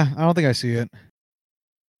 Yeah, I don't think I see it.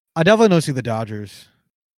 I definitely don't see the Dodgers.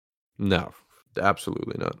 No,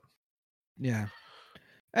 absolutely not. Yeah.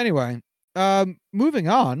 Anyway, moving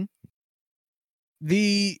on.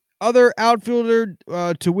 The other outfielder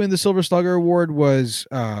to win the Silver Slugger Award was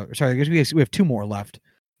sorry, I guess we have 2 more left.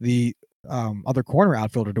 The other corner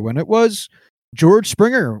outfielder to win it was George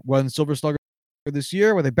Springer, won Silver Slugger this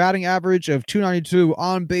year with a batting average of 292,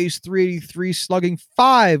 on base 383, slugging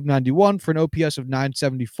 591 for an OPS of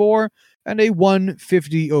 974 and a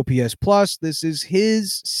 150 OPS plus. This is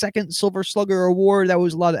his second Silver Slugger Award. That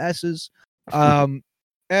was a lot of S's.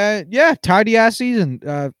 Yeah, tidy ass season.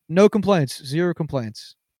 No complaints. 0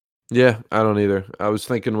 complaints. Yeah, I don't either. I was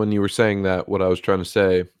thinking when you were saying that what I was trying to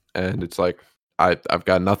say, and it's like I've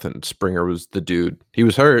got nothing. Springer was the dude. He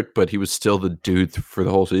was hurt, but he was still the dude for the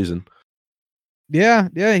whole season. Yeah,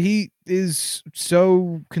 he is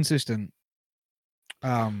so consistent.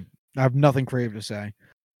 I have nothing creative to say.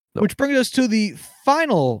 Nope. Which brings us to the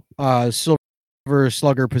final Silver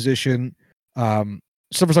Slugger position.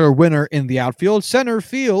 Silver Slugger winner in the outfield, center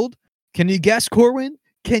field. Can you guess, Corwin?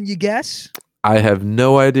 Can you guess? I have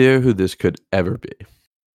no idea who this could ever be.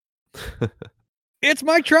 It's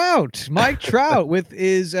Mike Trout. Mike Trout with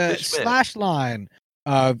his slash line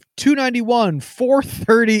of 291,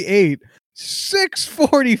 438,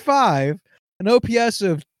 645, an OPS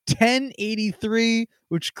of 1083,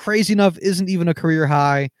 which crazy enough isn't even a career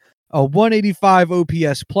high, a 185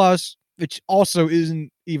 OPS plus, which also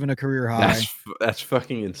isn't even a career high. That's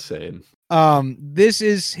fucking insane. This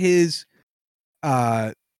is his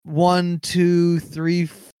 1, 2, 3,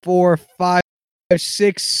 4, 5,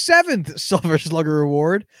 6, 7th Silver Slugger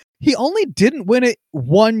Award. He only didn't win it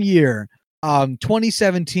 1 year.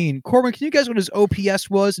 2017. Corbin, can you guess what his OPS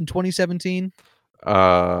was in 2017?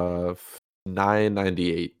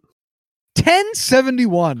 998.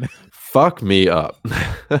 1071. Fuck me up.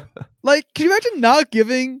 Like, can you imagine not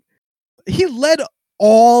giving? He led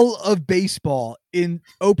all of baseball in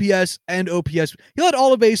OPS and OPS. He led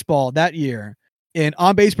all of baseball that year in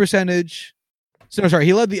on-base percentage. So sorry,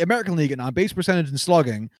 he led the American League in on-base percentage and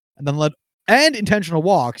slugging, and then led and intentional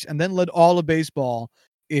walks, and then led all of baseball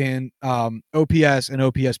in OPS and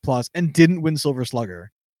OPS plus, and didn't win Silver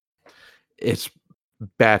Slugger. It's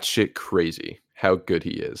batshit crazy how good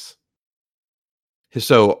he is.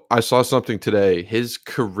 So I saw something today. His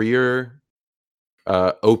career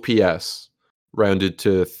OPS rounded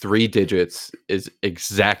to 3 digits is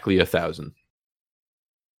exactly 1,000.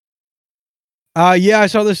 Yeah, I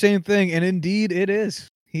saw the same thing, and indeed it is.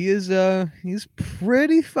 He's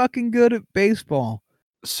pretty fucking good at baseball.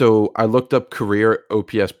 So I looked up career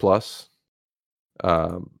OPS plus.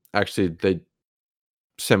 Actually, they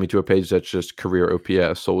sent me to a page that's just career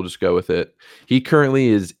OPS, so we'll just go with it. He currently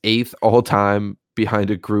is 8th all time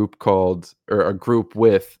behind a group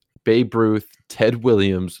with Babe Ruth, Ted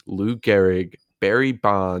Williams, Lou Gehrig, Barry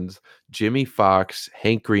Bonds, Jimmy Fox,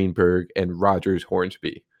 Hank Greenberg, and Rogers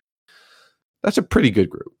Hornsby. That's a pretty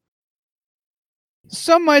good group.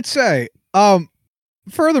 Some might say.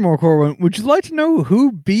 Furthermore, Corwin, would you like to know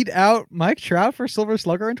who beat out Mike Trout for Silver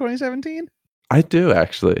Slugger in 2017? I do,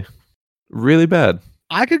 actually. Really bad.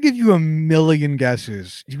 I could give you a million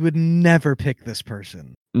guesses. You would never pick this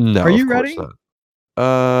person. No. Are you ready?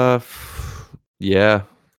 Not. Yeah.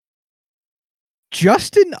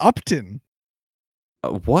 Justin Upton.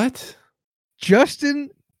 What? Justin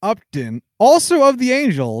Upton, also of the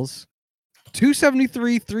Angels.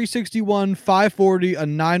 273, 361, 540, a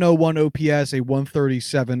 901 OPS, a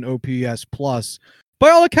 137 OPS plus. By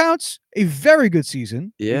all accounts, a very good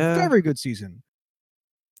season. Yeah. A very good season.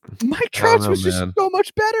 Mike I don't Trout know, was just man. so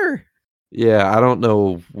much better. Yeah, I don't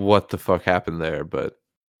know what the fuck happened there, but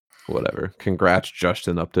whatever. Congrats,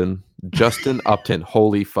 Justin Upton. Justin Upton.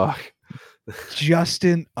 Holy fuck.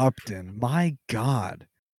 Justin Upton. My God.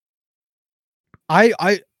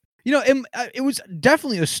 I it was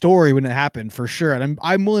definitely a story when it happened for sure, and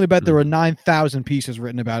I'm willing to bet there were 9,000 pieces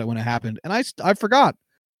written about it when it happened, and I forgot.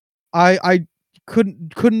 I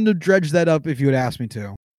couldn't have dredged that up if you had asked me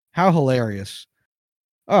to. How hilarious!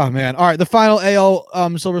 Oh man! All right, the final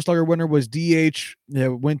AL Silver Slugger winner was DH. Yeah,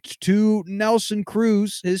 went to Nelson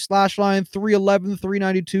Cruz. His slash line 311,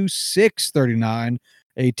 392, 639,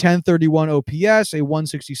 a 1031 OPS, a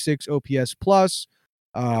 166 OPS plus.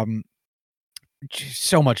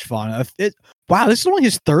 So much fun. Wow, this is only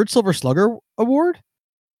his third Silver Slugger award.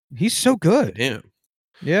 He's so good. Damn.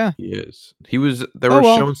 Yeah. He is. They were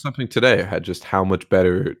showing something today had just how much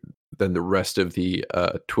better than the rest of the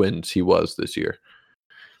Twins he was this year.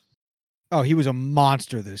 Oh, he was a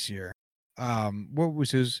monster this year. What was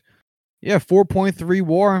his? Yeah, 4.3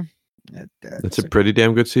 WAR. That's a pretty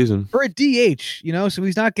damn good season for a DH. So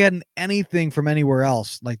he's not getting anything from anywhere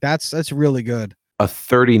else. Like that's really good. A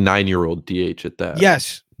 39-year-old DH at that.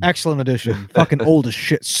 Yes, excellent addition. Fucking old as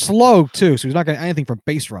shit. Slow too, so he's not getting anything from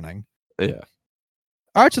base running. Yeah.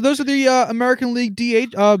 All right, so those are the American League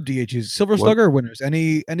DHs, Silver Slugger winners.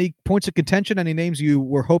 Any points of contention? Any names you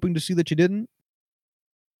were hoping to see that you didn't?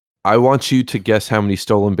 I want you to guess how many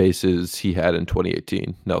stolen bases he had in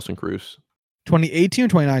 2018, Nelson Cruz. 2018 or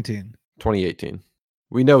 2019? 2018.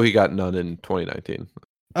 We know he got none in 2019.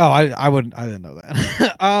 Oh, I didn't know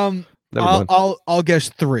that. I'll guess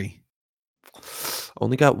 3.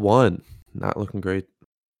 Only got 1. Not looking great.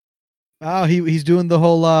 Oh, he's doing the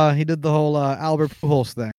whole he did the whole Albert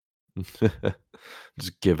Pujols thing.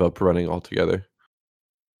 Just give up running altogether.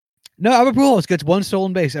 No, Albert Pujols gets 1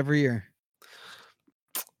 stolen base every year.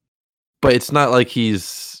 But it's not like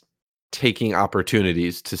he's taking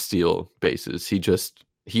opportunities to steal bases.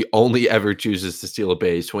 He only ever chooses to steal a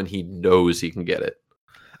base when he knows he can get it.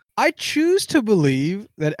 I choose to believe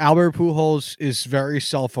that Albert Pujols is very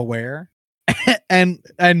self-aware and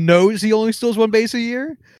knows he only steals 1 base a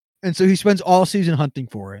year, and so he spends all season hunting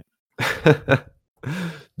for it.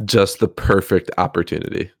 Just the perfect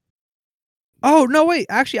opportunity. Oh, no, wait.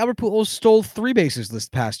 Actually, Albert Pujols stole 3 bases this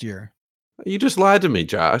past year. You just lied to me,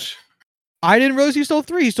 Josh. I didn't realize he stole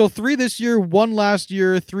 3. He stole 3 this year, 1 last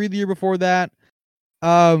year, 3 the year before that.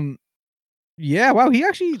 Yeah, wow. He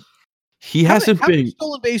hasn't been. How many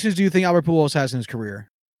stolen bases do you think Albert Pujols has in his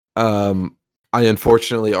career? I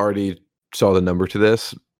unfortunately already saw the number to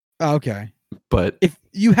this. Oh, okay. But if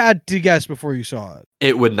you had to guess before you saw it,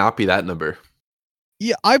 it would not be that number.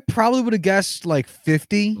 Yeah, I probably would have guessed like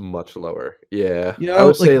 50. Much lower. Yeah. I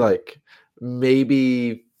would say like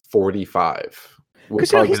maybe 45. Would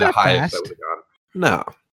probably be the highest I would have gone. No.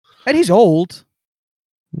 And he's old.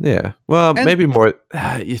 Yeah. Well, maybe more.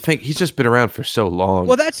 You think he's just been around for so long.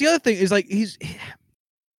 Well, that's the other thing is like he's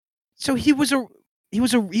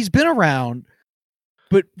been around,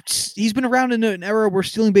 but he's been around in an era where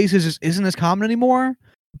stealing bases isn't as common anymore.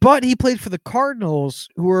 But he played for the Cardinals,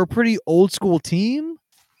 who are a pretty old school team.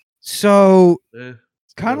 So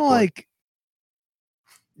it's kind of like,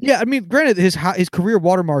 yeah, I mean, granted, his career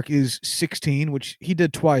watermark is 16, which he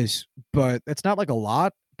did twice, but that's not like a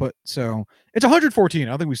lot. But so it's 114. I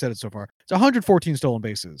don't think we said it so far. It's 114 stolen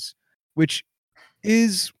bases, which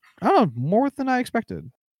is, I don't know, more than I expected.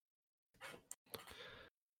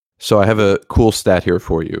 So I have a cool stat here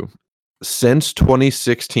for you. Since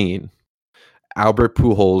 2016, Albert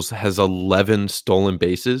Pujols has 11 stolen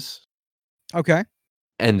bases. Okay.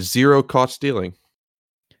 And 0 caught stealing.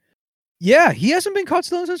 Yeah, he hasn't been caught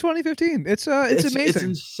stealing since 2015. It's amazing. It's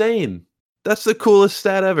insane. That's the coolest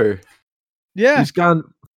stat ever. Yeah. He's gone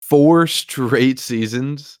 4 straight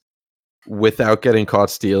seasons without getting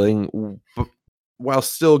caught stealing while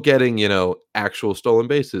still getting, actual stolen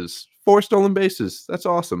bases. 4 stolen bases. That's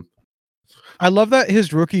awesome. I love that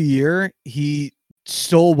his rookie year, he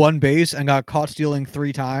stole 1 base and got caught stealing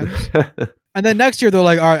 3 times. And then next year, they're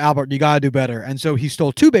like, all right, Albert, you got to do better. And so he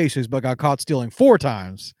stole 2 bases, but got caught stealing 4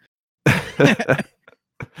 times.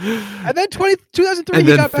 And then 2003,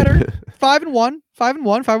 he got better. 5-1.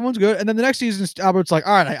 5-1. 5-1's good. And then the next season, Albert's like,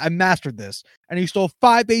 all right, I mastered this. And he stole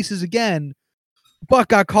 5 bases again, but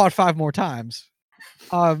got caught 5 more times.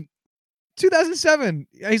 2007,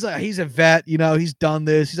 he's a vet. He's done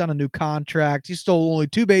this. He's on a new contract. He stole only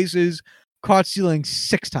 2 bases, caught stealing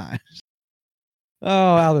 6 times.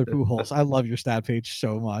 Oh, Albert Pujols. I love your stat page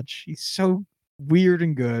so much. He's so weird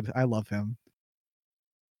and good. I love him.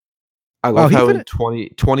 I love how in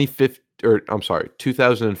 2015, or I'm sorry,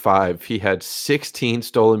 2005, he had 16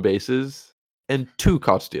 stolen bases and 2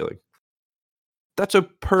 caught stealing. That's a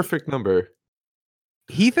perfect number.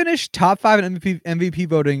 He finished top 5 in MVP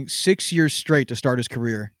voting 6 years straight to start his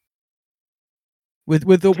career. With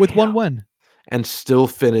one win. And still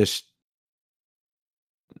finished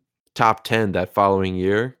top 10 that following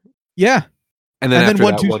year. Yeah. And then after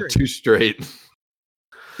that, won 2 straight.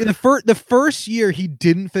 In the first year he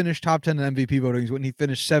didn't finish top 10 in MVP voting is when he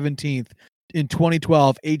finished 17th in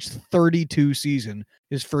 2012, age 32 season,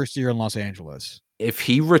 his first year in Los Angeles. If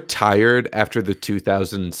he retired after the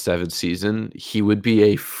 2007 season, he would be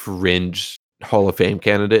a fringe Hall of Fame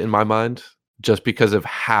candidate in my mind, just because of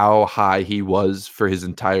how high he was for his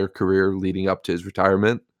entire career leading up to his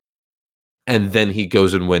retirement. And then he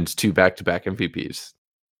goes and wins 2 back-to-back MVPs.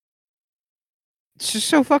 It's just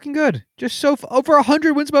so fucking good. Just so over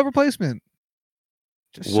 100 wins above replacement.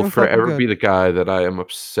 Just will so forever be the guy that I am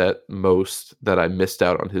upset most that I missed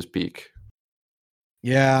out on his peak.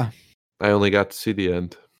 Yeah. I only got to see the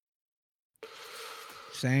end.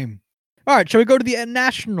 Same. All right, shall we go to the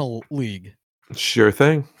National League? Sure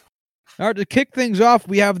thing. All right, to kick things off,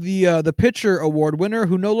 we have the pitcher award winner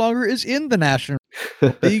who no longer is in the National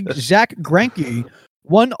League, Zack Greinke,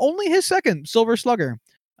 won only his second Silver Slugger.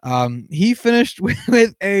 He finished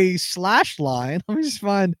with a slash line. Let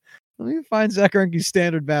me find Zack Greinke's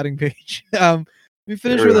standard batting page. We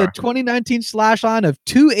finished with a 2019 slash line of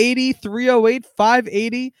 280, 308,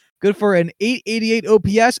 580, good for an 888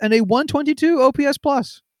 OPS and a 122 OPS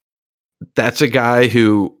plus. That's a guy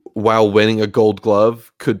who, while winning a Gold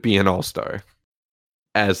Glove, could be an all-star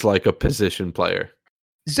as like a position player.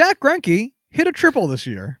 Zack Greinke hit a triple this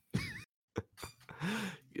year.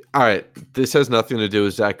 All right, this has nothing to do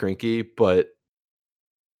with Zack Greinke, but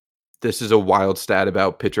this is a wild stat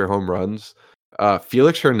about pitcher home runs.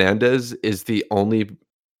 Felix Hernandez is the only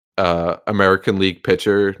American League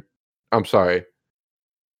pitcher. I'm sorry.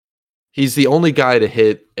 He's the only guy to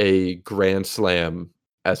hit a grand slam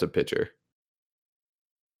as a pitcher.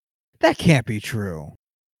 That can't be true.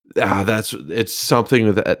 It's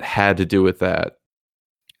something that had to do with that.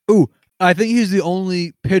 Ooh, I think he's the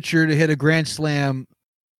only pitcher to hit a grand slam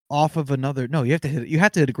off of another. No, you have to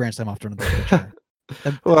hit a grand slam off another pitcher.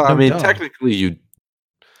 Well, I mean, technically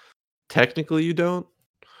you don't.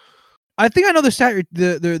 I think I know the stat,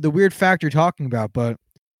 the weird fact you're talking about, but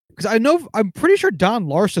because I'm pretty sure Don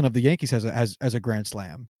Larson of the Yankees has a grand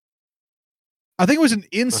slam. I think it was an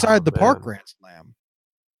inside the park grand slam.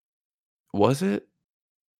 Was it?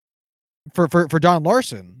 For Don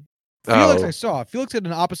Larson. Felix, I saw. Felix hit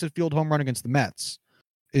an opposite field home run against the Mets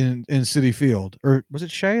in Citi Field. Or was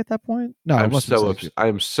it Shea at that point? No, I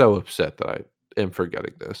am so upset that I am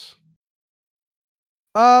forgetting this.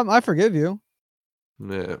 I forgive you.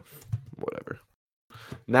 Yeah, whatever.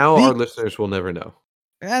 Now our listeners will never know.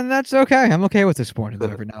 And that's okay. I'm okay with disappointing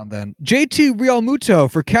them every now and then. JT Realmuto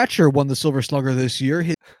for catcher won the Silver Slugger this year.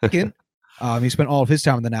 His second. He spent all of his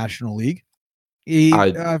time in the National League. He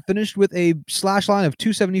finished with a slash line of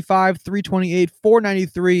 275, 328,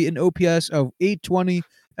 493, an OPS of 820,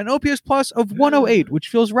 an OPS plus of 108, which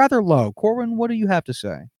feels rather low. Corwin, what do you have to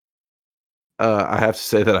say? I have to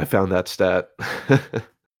say that I found that stat.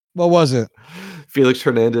 What was it? Felix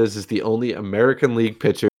Hernandez is the only American League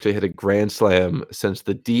pitcher to hit a grand slam since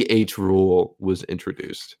the DH rule was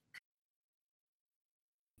introduced.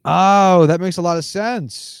 Oh, that makes a lot of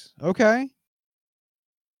sense. Okay.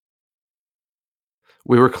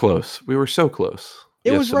 We were close. We were so close.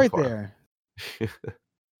 It was right there.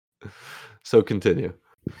 So continue.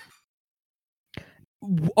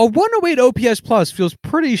 A 108 OPS plus feels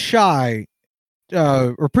pretty shy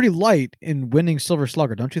or pretty light in winning Silver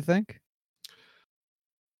Slugger, don't you think?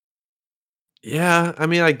 Yeah, I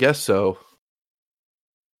mean, I guess so.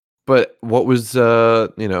 But what was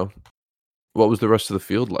what was the rest of the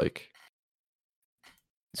field like?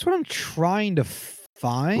 That's what I'm trying to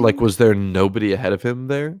find. Like, was there nobody ahead of him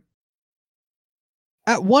there?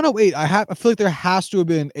 At 108, I feel like there has to have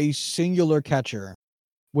been a singular catcher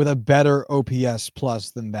with a better OPS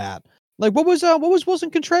plus than that. Like, what was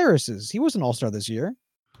Wilson Contreras'? He was an all-star this year.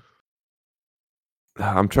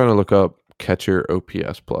 I'm trying to look up catcher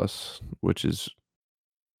OPS plus, which is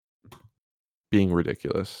being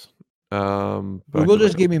ridiculous. Google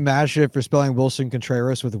just gave me mad shit for spelling Wilson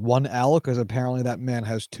Contreras with one L because apparently that man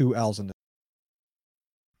has two L's in it.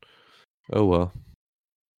 Oh well,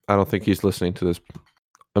 I don't think he's listening to this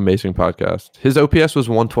amazing podcast. His OPS was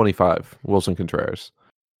 125. Wilson Contreras.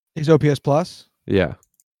 His OPS plus? Yeah.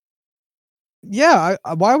 Yeah.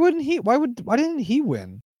 Why didn't he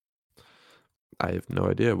win? I have no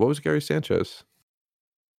idea. What was Gary Sanchez?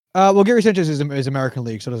 Well, Gary Sanchez is American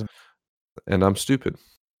League, so it doesn't. and I'm stupid.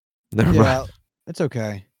 Never Yeah, mind. it's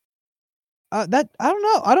okay. That I don't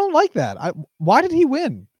know. I don't like that. Why did he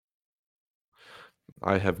win?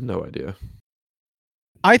 I have no idea.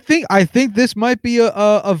 I think this might be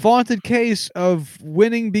a vaunted case of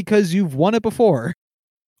winning because you've won it before.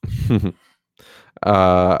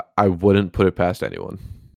 I wouldn't put it past anyone.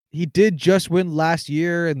 He did just win last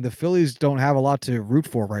year, and the Phillies don't have a lot to root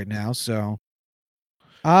for right now. So,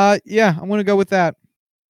 yeah, I'm gonna go with that.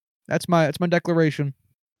 That's my declaration.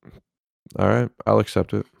 All right, I'll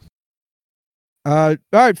accept it. All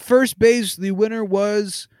right, first base. The winner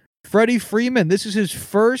was Freddie Freeman. This is his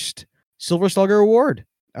first Silver Slugger award,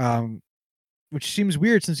 which seems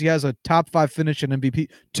weird since he has a top 5 finish and MVP,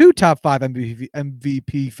 2 top 5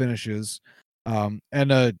 MVP finishes, and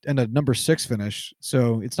a number 6 finish.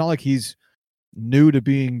 So it's not like he's new to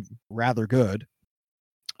being rather good.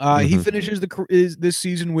 He finishes this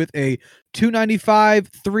season with a 295,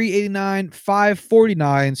 389,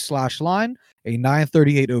 549 slash line, a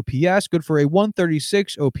 938 OPS, good for a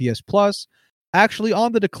 136 OPS plus. Actually,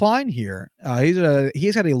 on the decline here,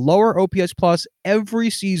 he's had a lower OPS plus every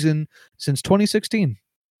season since 2016.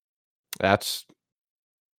 That's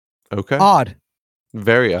okay. Odd.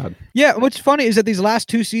 Very odd. Yeah, what's funny is that these last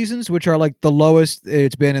 2 seasons, which are like the lowest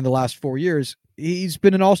it's been in the last 4 years, he's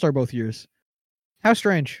been an all-star both years. How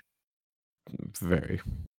strange. Very.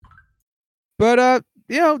 But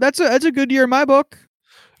that's a good year in my book.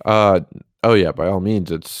 Oh yeah, by all means,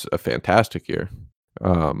 it's a fantastic year.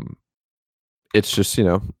 It's just,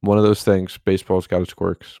 one of those things. Baseball's got its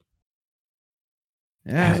quirks.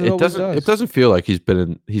 Yeah, it doesn't feel like he's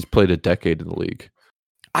played a decade in the league.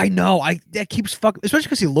 I know. That keeps fucking, especially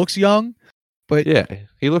because he looks young. But yeah,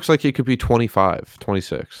 he looks like he could be 25,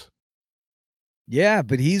 26. Yeah,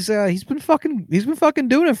 but he's been fucking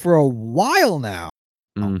doing it for a while now.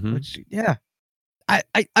 Which, yeah,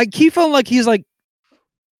 I keep feeling like he's like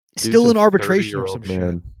still in arbitration or some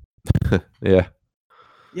man. Shit. Yeah.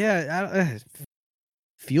 Yeah, it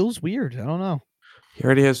feels weird. I don't know. He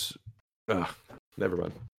already has. Never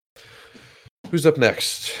mind. Who's up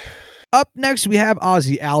next? Up next, we have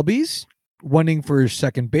Ozzy Albies winning for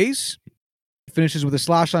second base. Finishes with a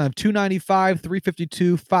slash line of 295,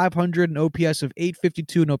 352, 500, an OPS of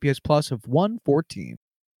 852, an OPS plus of 114.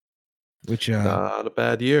 Which not a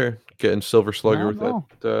bad year. Getting Silver Slugger with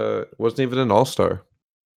that. Wasn't even an all-star.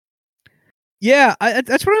 Yeah,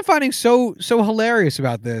 that's what I'm finding so hilarious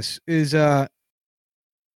about this is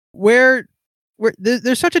where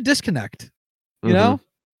there's such a disconnect, you know?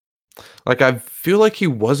 Like, I feel like he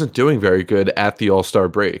wasn't doing very good at the All-Star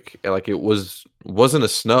break. Like, it wasn't a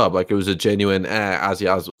snub. Like, it was a genuine,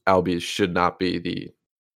 Ozzy Albies should not be the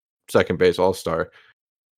second base All-Star.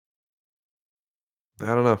 I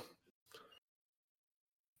don't know.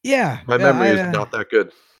 Yeah. My memory is not that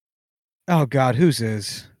good. Oh, God, whose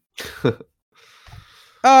is?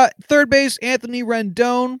 Third base, Anthony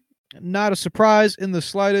Rendon. Not a surprise in the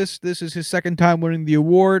slightest. This is his second time winning the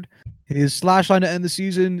award. His slash line to end the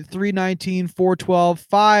season, 319, 412,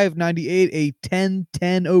 598, a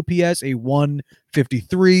 1010 OPS, a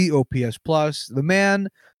 153 OPS plus. The man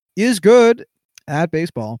is good at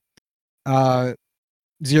baseball.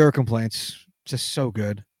 Zero complaints. Just so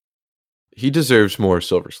good. He deserves more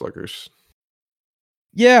Silver Sluggers.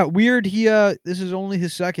 Yeah, weird. This is only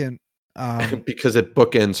his second. Because it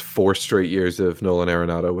bookends 4 straight years of Nolan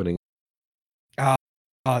Arenado winning.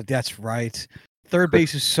 Oh, that's right. Third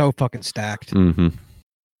base is so fucking stacked. Mm-hmm.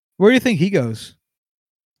 Where do you think he goes?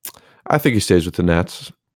 I think he stays with the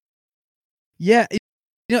Nats. Yeah,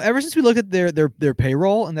 ever since we looked at their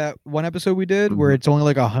payroll in that one episode we did, where it's only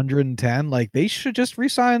like 110, like they should just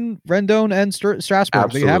re-sign Rendon and Strasburg.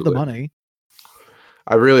 Absolutely. They have the money.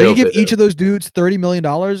 I really hope they give each of those dudes $30 million,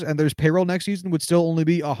 and their payroll next season would still only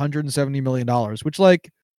be $170 million, which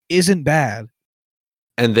like isn't bad.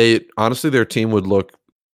 And honestly, their team would look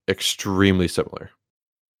extremely similar.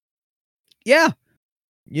 Yeah,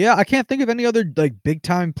 I can't think of any other like big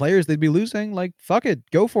time players they'd be losing. Like, fuck it,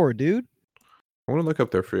 go for it, dude. I want to look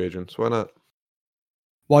up their free agents. Why not?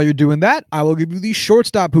 While you're doing that, I will give you the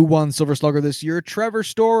shortstop who won Silver Slugger this year. Trevor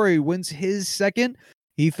Story wins his second.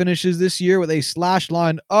 He finishes this year with a slash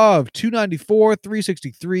line of 294,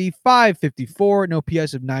 363, 554, an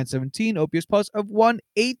OPS of 917, OPS plus of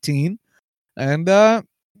 118. And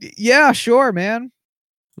yeah, sure, man.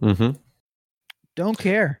 Mm-hmm. Don't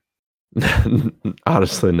care.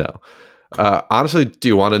 Honestly, no. Honestly, do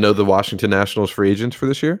you want to know the Washington Nationals free agents for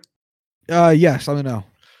this year? Yes, let me know.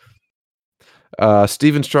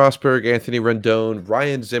 Steven Strasburg, Anthony Rendon,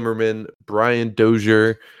 Ryan Zimmerman, Brian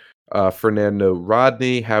Dozier, Fernando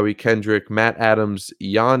Rodney, Howie Kendrick, Matt Adams,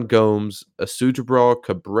 Yan Gomes, Asudribal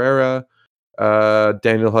Cabrera,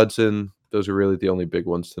 Daniel Hudson. Those are really the only big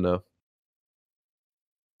ones to know.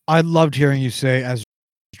 I loved hearing you say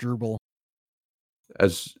Asdrubal.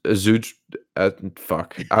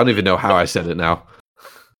 Fuck. I don't even know how I said it now.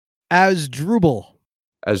 Asdrubal.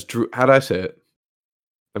 How'd I say it?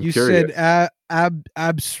 I'm you curious. said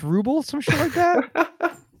Absrubal, some shit like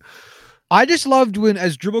that. I just loved when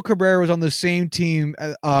Asdrubal Cabrera was on the same team,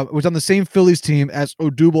 was on the same Phillies team as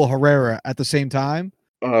Odubel Herrera at the same time.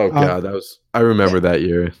 Oh god, I remember that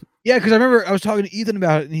year. Yeah, because I remember I was talking to Ethan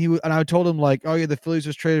about it, and I told him like, oh yeah, the Phillies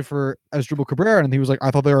just traded for Asdrubal Cabrera, and he was like,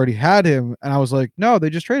 I thought they already had him, and I was like, no,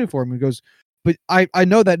 they just traded for him. And he goes, but I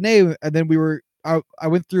know that name, and then I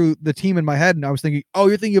went through the team in my head, and I was thinking, oh,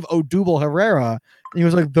 you're thinking of Odubel Herrera, and he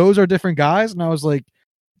was like, those are different guys, and I was like,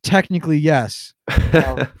 technically yes,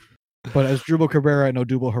 but Asdrubal Cabrera and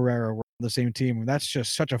Odubel Herrera were on the same team, and that's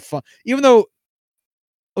just such a fun. Even though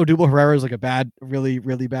Odubel Herrera is like a really,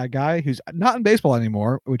 really bad guy who's not in baseball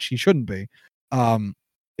anymore, which he shouldn't be.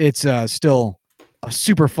 It's still a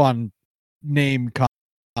super fun name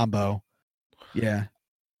combo. Yeah.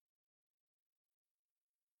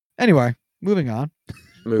 Anyway, moving on.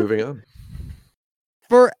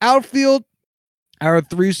 For outfield, our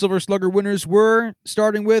 3 Silver Slugger winners were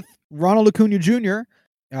starting with Ronald Acuna Jr.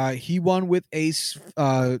 He won with a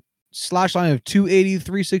slash line of 280,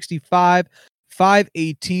 365.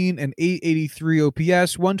 518 and 883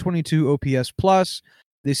 OPS, 122 OPS plus.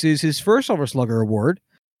 This is his first Silver Slugger award.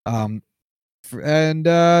 Stole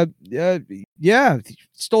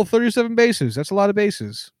 37 bases. That's a lot of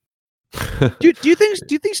bases. do you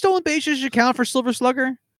think stolen bases should count for Silver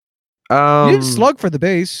Slugger? You didn't slug for the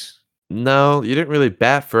base. No, you didn't really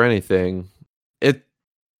bat for anything.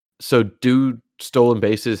 So do stolen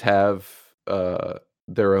bases have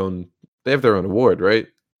their own? They have their own award, right?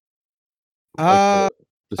 Like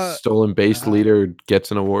the stolen base leader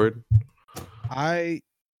gets an award.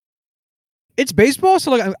 It's baseball,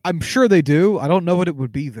 so like I'm sure they do. I don't know what it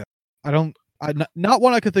would be though. Not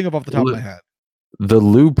one I could think of off the top of my head. The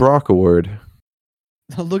Lou Brock Award.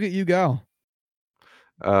 Look at you go.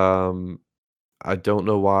 I don't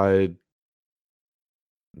know why.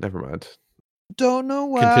 Never mind. Don't know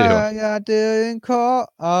why I didn't call.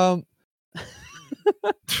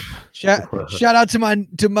 Shout out to my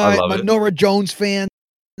Nora Jones fans.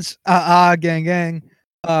 Gang.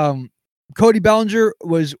 Cody Bellinger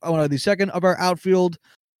was one of the second of our outfield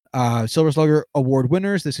Silver Slugger award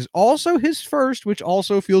winners. This is also his first, which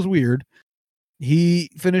also feels weird. He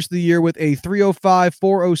finished the year with a 305,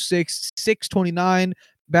 406, 629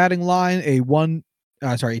 batting line, a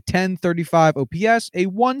 1035 OPS, a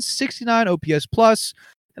 169 OPS plus,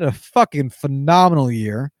 and a fucking phenomenal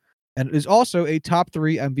year. And is also a top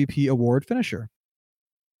 3 MVP award finisher.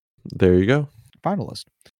 There you go. Finalist.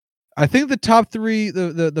 I think the top 3,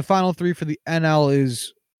 the final 3 for the NL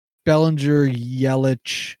is Bellinger,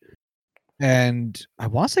 Yelich, and I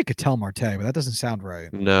want to say Ketel Marte, but that doesn't sound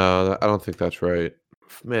right. No, I don't think that's right.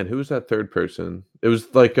 Man, who was that third person? It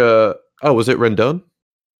was like was it Rendon?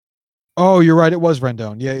 Oh, you're right. It was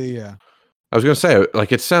Rendon. Yeah. I was gonna say,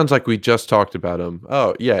 like, it sounds like we just talked about him.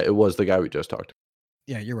 Oh, yeah, it was the guy we just talked about.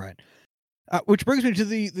 Yeah, you're right. Which brings me to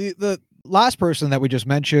the last person that we just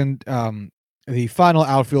mentioned, the final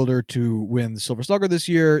outfielder to win the Silver Slugger this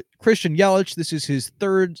year, Christian Yelich. This is his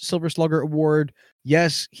 3rd Silver Slugger award.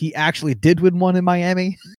 Yes, he actually did win one in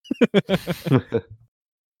Miami.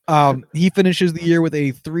 He finishes the year with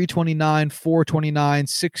a 329, 429,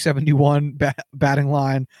 671 batting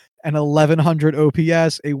line, and 1100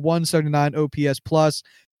 OPS, a 179 OPS plus.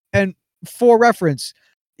 And for reference,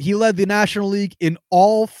 he led the National League in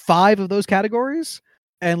all 5 of those categories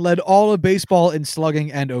and led all of baseball in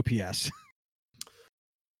slugging and OPS.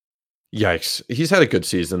 Yikes. He's had a good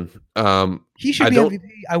season. He should be MVP.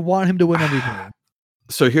 I want him to win MVP.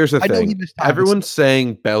 So here's the thing. Everyone's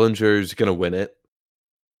saying Bellinger's going to win it.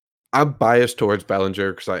 I'm biased towards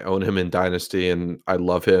Bellinger because I own him in Dynasty and I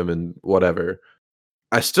love him and whatever.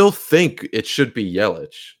 I still think it should be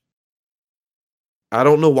Yelich. I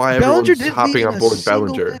don't know why everyone's hopping on board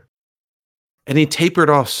Bellinger. And he tapered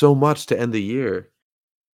off so much to end the year.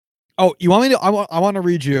 Oh, you want me to? I want to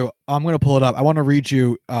read you. I'm going to pull it up. I want to read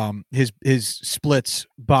you his splits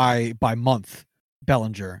by month.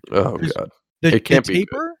 Bellinger. Oh god, it can't be. The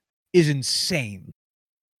taper is insane.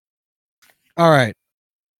 All right,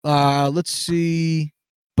 let's see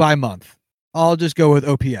by month. I'll just go with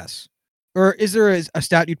OPS. Or is there a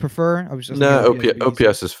stat you'd prefer? OPS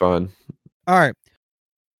is fine. All right,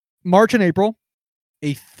 March and April,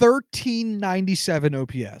 a 1397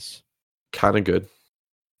 OPS. Kind of good.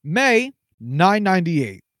 May,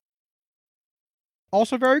 998.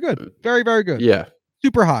 Also very good. Very, very good. Yeah.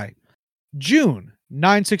 Super high. June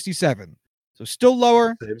 967. So still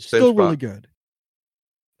lower, Same still really spot.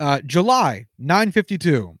 good. July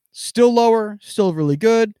 952. Still lower, still really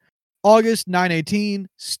good. August 918,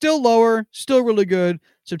 still lower, still really good.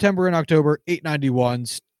 September and October 891.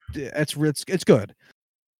 It's good.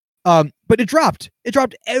 But it dropped. It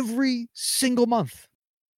dropped every single month.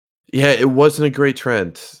 Yeah, it wasn't a great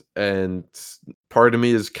trend, and part of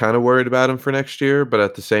me is kind of worried about him for next year, but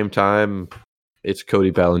at the same time, it's Cody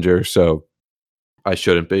Bellinger, so I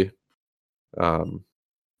shouldn't be. But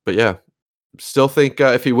yeah, still think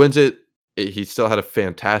if he wins it, he still had a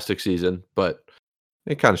fantastic season, but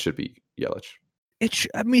it kind of should be Yelich.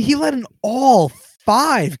 I mean, he led in all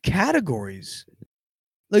 5 categories.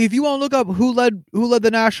 Like, if you want to look up who led the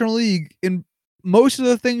National League in most of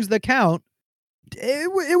the things that count,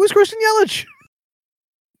 it was Christian Yelich.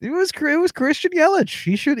 It was Christian Yelich.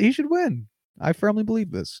 He should win. I firmly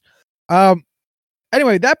believe this.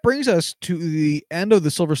 Anyway, that brings us to the end of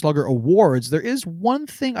the Silver Slugger Awards. There is one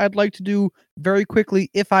thing I'd like to do very quickly,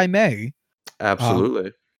 if I may.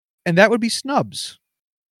 Absolutely. And that would be snubs.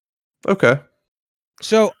 Okay.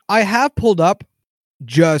 So I have pulled up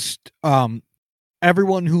just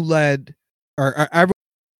everyone who led, or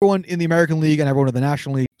everyone in the American League and everyone in the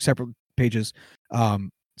National League, separate pages,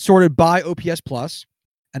 sorted by OPS plus,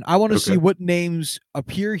 and I want to see what names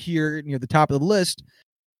appear here near the top of the list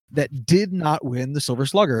that did not win the Silver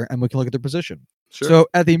Slugger, and we can look at their position. Sure. So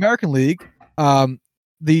at the American League,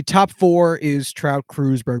 the top 4 is Trout,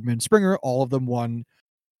 Cruz, Bergman, Springer. All of them won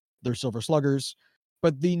their Silver Sluggers.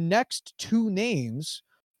 But the next 2 names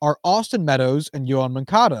are Austin Meadows and Yoan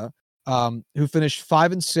Moncada, who finished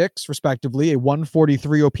 5 and 6 respectively, a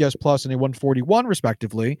 143 OPS plus and a 141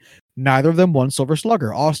 respectively. Neither of them won Silver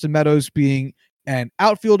Slugger. Austin Meadows being an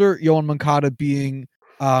outfielder, Yoan Moncada being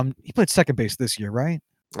he played second base this year, right?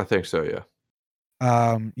 I think so,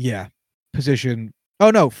 yeah. Yeah. Position. Oh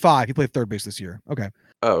no, 5. He played third base this year. Okay.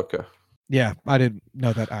 Oh, okay. Yeah, I didn't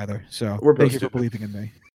know that either. So We're both thank you stupid. for believing in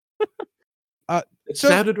me. It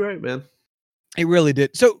sounded right, man. It really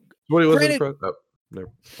did. So What he was in front. Oh, no.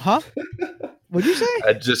 Huh? What'd you say?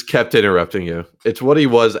 I just kept interrupting you. It's what he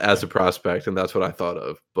was as a prospect, and that's what I thought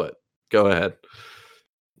of. But go ahead.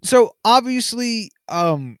 So obviously,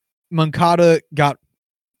 Moncada got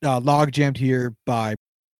log jammed here by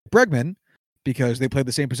Bregman because they played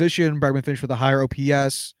the same position. Bregman finished with a higher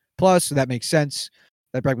OPS plus, so that makes sense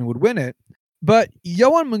that Bregman would win it. But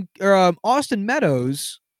Austin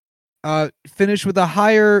Meadows finished with a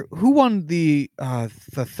higher. Who won the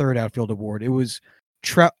third outfield award? It was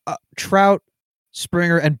Trout,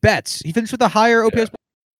 Springer, and Betts. He finished with a higher OPS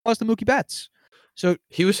plus than Mookie Betts. So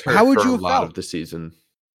he was hurt how would for you a have lot felt? of the season.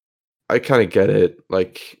 I kind of get it.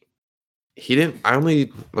 Like he didn't. Let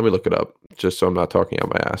me look it up just so I'm not talking out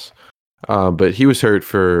my ass. But he was hurt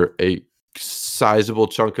for a sizable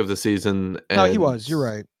chunk of the season. And, no, he was. You're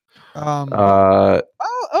right.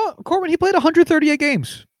 Corbin, he played 138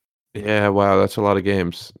 games. Yeah, wow, that's a lot of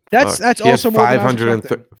games. That's also more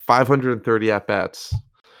than 530 at bats.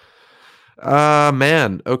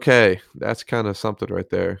 Man, okay, that's kind of something right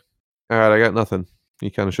there. All right, I got nothing. He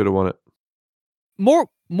kind of should have won it.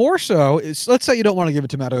 More so is, let's say you don't want to give it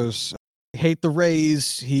to Meadows. Hate the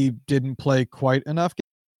Rays. He didn't play quite enough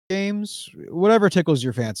games. Whatever tickles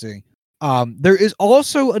your fancy. There is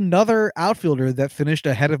also another outfielder that finished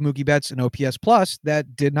ahead of Mookie Betts in OPS plus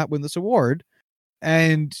that did not win this award,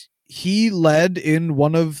 and he led in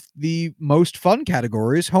one of the most fun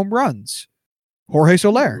categories, home runs. Jorge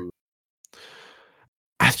Soler.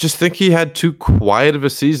 I just think he had too quiet of a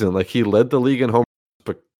season. Like he led the league in home runs,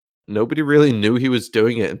 but nobody really knew he was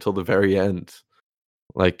doing it until the very end.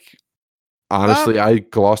 Like honestly, I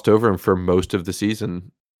glossed over him for most of the season.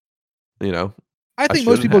 You know, I think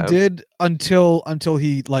most people did until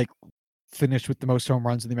he like finished with the most home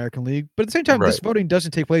runs in the American League. But at the same time, this voting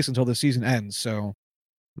doesn't take place until the season ends. So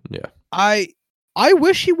yeah, I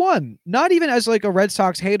wish he won. Not even as like a Red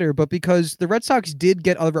Sox hater, but because the Red Sox did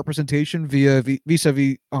get other representation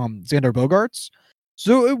vis-a-vis Xander Bogaerts.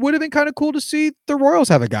 So it would have been kind of cool to see the Royals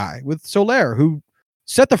have a guy with Soler who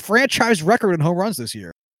set the franchise record in home runs this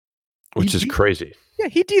year. Which is crazy. Yeah,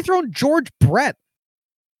 he dethroned George Brett.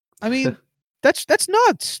 I mean, that's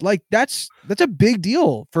nuts. Like that's a big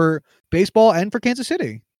deal for baseball and for Kansas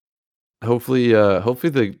City. Hopefully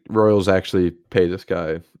the Royals actually pay this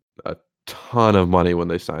guy a ton of money when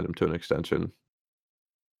they sign him to an extension.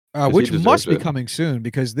 Which must be coming soon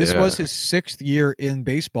because this was his 6th year in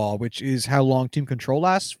baseball, which is how long team control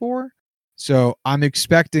lasts for. So I'm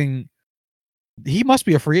expecting he must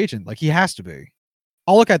be a free agent. Like he has to be.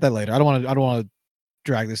 I'll look at that later. I don't want to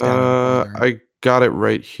drag this down. I got it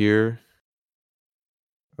right here.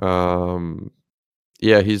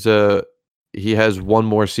 Yeah, he has one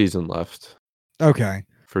more season left Okay.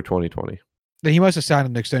 for 2020. Then he must have signed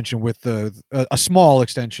an extension with a small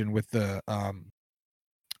extension with the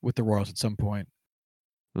Royals at some point.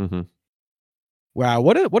 Mm-hmm. Wow,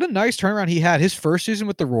 what a nice turnaround he had. His first season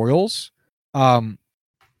with the Royals,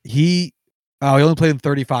 he only played in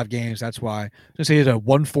 35 games. That's why. I was gonna say he had a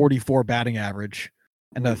 144 batting average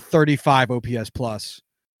and a 35 OPS plus.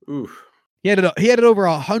 Oof. He had over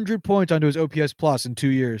 100 points onto his OPS plus in 2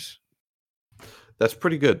 years. That's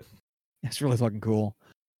pretty good. That's really fucking cool.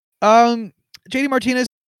 JD Martinez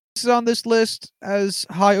is on this list as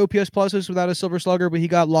high OPS pluses without a Silver Slugger, but he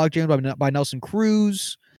got logjammed by Nelson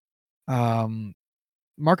Cruz.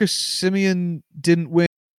 Marcus Semien didn't win,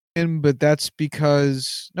 but that's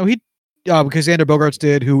because because Xander Bogaerts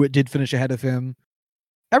did, who did finish ahead of him.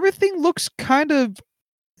 Everything looks kind of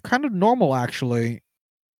normal, actually.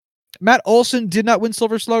 Matt Olson did not win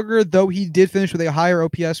Silver Slugger, though he did finish with a higher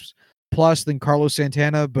OPS plus than Carlos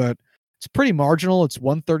Santana, but it's pretty marginal. It's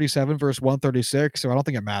 137 versus 136, so I don't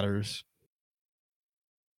think it matters.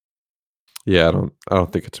 Yeah, I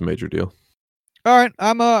don't think it's a major deal. All right,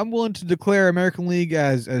 I'm willing to declare American League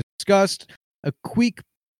as discussed. A quick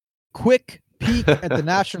peek at the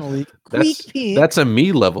National League. That's a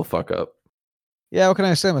me level fuck up. Yeah, what can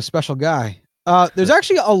I say? I'm a special guy. There's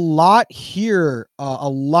actually a lot here, a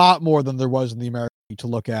lot more than there was in the American League to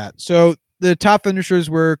look at. So the top finishers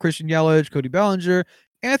were Christian Yelich, Cody Bellinger,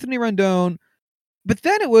 Anthony Rendon, but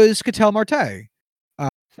then it was Ketel Marte,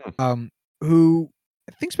 who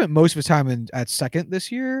I think spent most of his time at second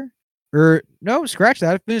this year. Or no, scratch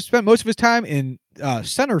that. He spent most of his time in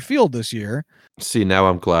center field this year. See, now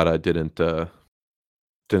I'm glad I didn't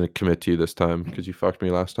commit to you this time because you fucked me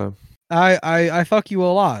last time. I fuck you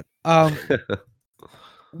a lot. Who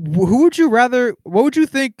would you rather? What would you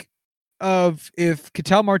think of if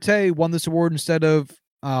Ketel Marte won this award instead of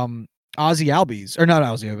Ozzy Albies, or not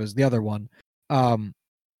Ozzy Albies, the other one, Ronald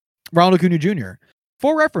Acuna Jr.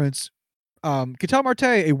 For reference, Ketel Marte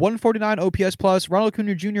a 149 OPS plus, Ronald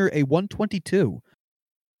Acuna Jr. a 122.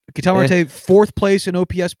 Ketel Marte fourth place in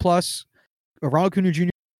OPS plus, Ronald Acuna Jr.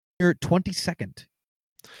 22nd.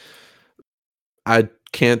 I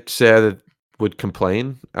can't say I would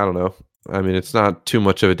complain. I don't know. I mean, it's not too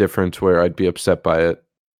much of a difference where I'd be upset by it.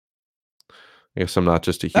 I guess I'm not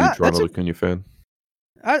just a huge Ronald Acuna fan.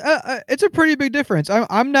 It's a pretty big difference.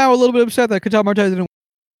 I'm now a little bit upset that Ketel Marte didn't,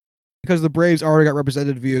 because the Braves already got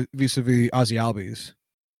represented vis-a-vis Ozzy Albies.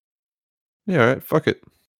 Yeah, all right. Fuck it.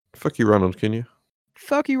 Fuck you, Ronald Acuna.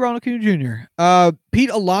 Fuck you, Ronald Acuna Jr.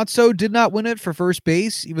 Pete Alonso did not win it for first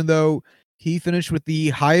base, even though he finished with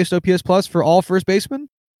the highest OPS plus for all first basemen.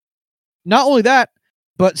 Not only that,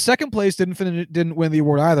 but second place didn't win the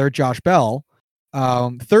award either, Josh Bell.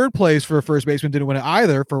 Third place for first baseman didn't win it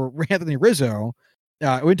either for Anthony Rizzo.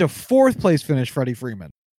 It went to fourth place finish, Freddie Freeman.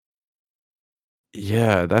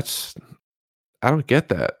 Yeah, I don't get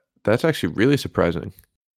that. That's actually really surprising.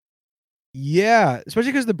 Yeah,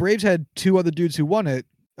 especially because the Braves had two other dudes who won it.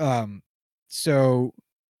 So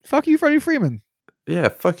fuck you, Freddie Freeman. Yeah,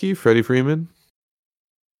 fuck you, Freddie Freeman.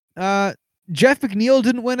 Jeff McNeil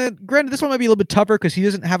didn't win it. Granted, this one might be a little bit tougher because he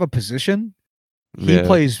doesn't have a position. He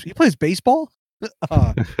plays baseball.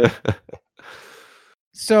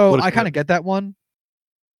 So I kind of get that one.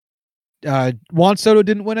 Juan Soto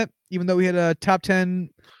didn't win it, even though he had a top 10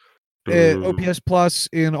 OPS plus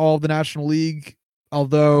in all of the National League.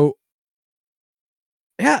 Although,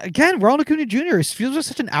 yeah, again, Ronald Acuna Jr. feels like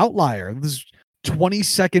such an outlier. This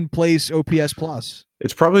 22nd place OPS plus.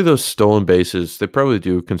 It's probably those stolen bases. They probably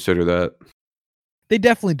do consider that. They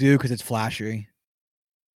definitely do because it's flashy.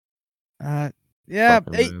 Yeah,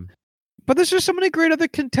 but there's just so many great other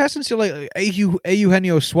contestants. Like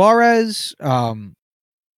Eugenio Suarez.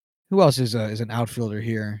 Who else is an outfielder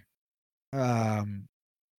here? Oh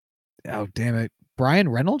damn it, Brian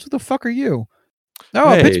Reynolds. Who the fuck are you?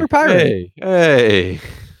 Oh, hey, Pittsburgh Pirate. Hey.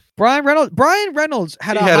 Brian Reynolds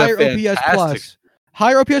had a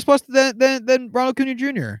higher OPS plus than Ronald Acuna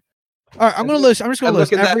Jr. All right, I'm just gonna list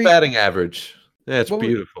look at that batting average. Yeah, it's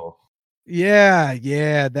beautiful. Yeah.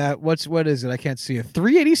 What is it? I can't see it.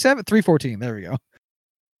 387, 314. There we go.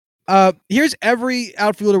 Here's every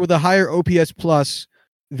outfielder with a higher OPS plus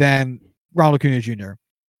than Ronald Acuna Jr.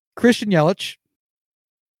 Christian Yelich,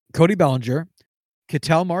 Cody Bellinger,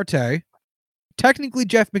 Ketel Marte. Technically,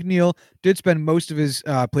 Jeff McNeil did spend most of his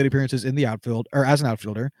plate appearances in the outfield or as an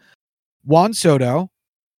outfielder. Juan Soto,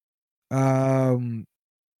 Brian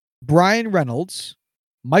Reynolds,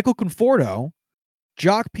 Michael Conforto,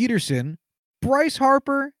 Jock Peterson, Bryce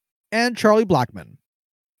Harper, and Charlie Blackmon.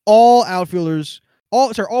 All outfielders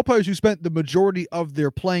all players who spent the majority of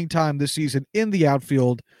their playing time this season in the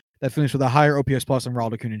outfield that finished with a higher OPS plus than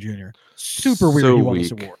Ronald Acuna Jr. Super weird So he won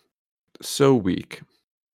this weak. award. So weak.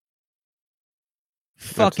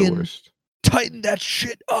 That's the Fucking worst. tighten that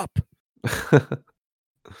shit up.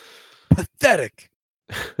 Pathetic.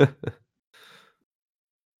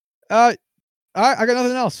 I got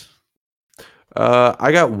nothing else.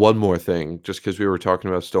 I got one more thing, just because we were talking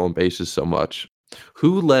about stolen bases so much.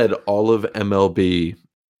 Who led all of MLB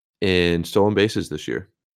in stolen bases this year?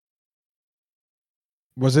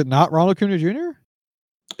 Was it not Ronald Acuna Jr.?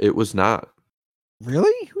 It was not.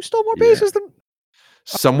 Really? Who stole more Yeah. bases than?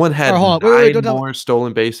 Someone had hold on. Wait, don't tell me. more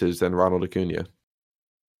stolen bases than Ronald Acuna.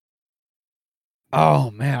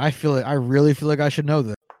 Oh man, I really feel like I should know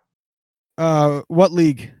this. What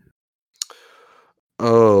league?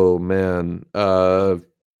 Oh man,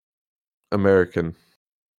 American.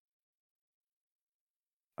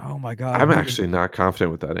 Oh my god. I'm actually not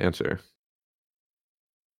confident with that answer.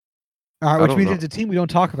 All right, I which don't means know. it's a team we don't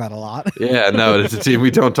talk about a lot. Yeah, no, it's a team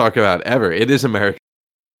we don't talk about ever. It is American.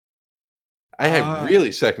 I had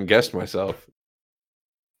really second guessed myself.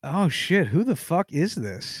 Oh shit! Who the fuck is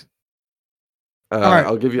this? All right,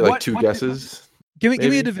 I'll give you like two guesses. Give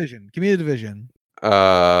me a division. Give me a division.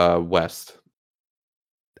 West.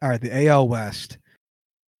 All right, the AL West.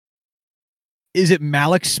 Is it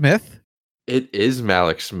Malik Smith? It is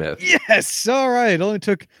Malik Smith. Yes. All right. It only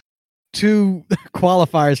took 2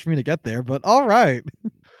 qualifiers for me to get there, but all right.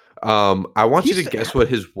 I want you to guess what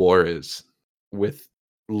his WAR is with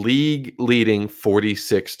league leading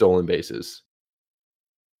 46 stolen bases.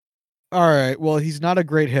 All right. Well, he's not a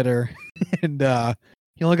great hitter, and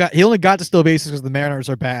he only got to steal bases because the Mariners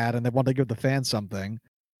are bad and they want to give the fans something.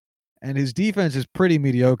 And his defense is pretty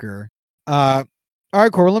mediocre. All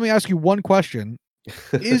right, Corbin, let me ask you one question.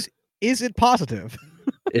 Is it positive?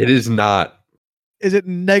 It is not. Is it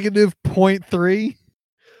negative 0.3?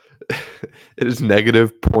 It is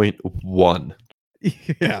negative 0.1.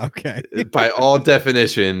 Yeah, okay. By all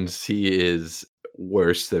definitions, he is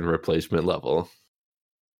worse than replacement level.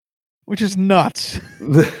 Which is nuts.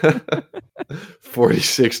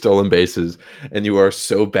 46 stolen bases, and you are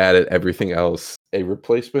so bad at everything else. A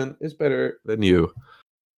replacement is better than you.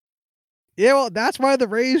 Yeah, well, that's why the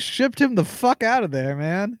Rays shipped him the fuck out of there,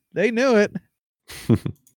 man. They knew it.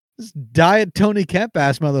 This diet Tony Kemp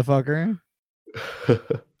ass motherfucker. All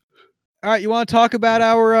right, you want to talk about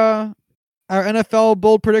our NFL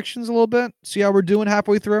bold predictions a little bit? See how we're doing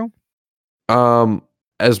halfway through?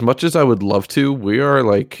 As much as I would love to, we are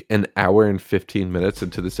like an hour and 15 minutes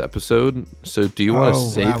into this episode. So do you want to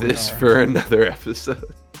save this for another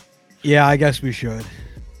episode? Yeah, I guess we should.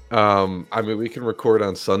 I mean, we can record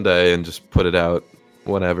on Sunday and just put it out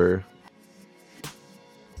whenever.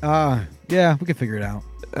 Yeah, we can figure it out.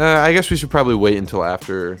 I guess we should probably wait until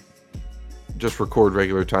after. Just record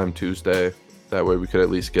regular time Tuesday. That way we could at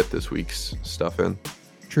least get this week's stuff in.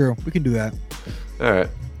 True, we can do that. All right.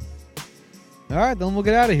 All right, then we'll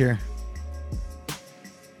get out of here.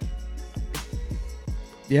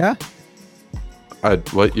 Yeah?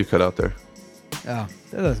 What? You cut out there. Oh,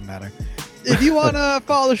 that doesn't matter. If you want to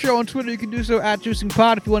follow the show on Twitter, you can do so at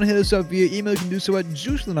JuicingPod. If you want to hit us up via email, you can do so at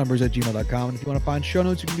juicingthenumbers@gmail.com. And if you want to find show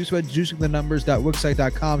notes, you can do so at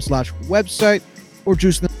juicingthenumbers.wixsite.com/website or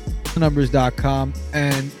juicingthenumbers.com.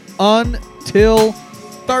 And until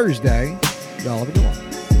Thursday, y'all have a good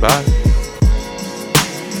one. Bye.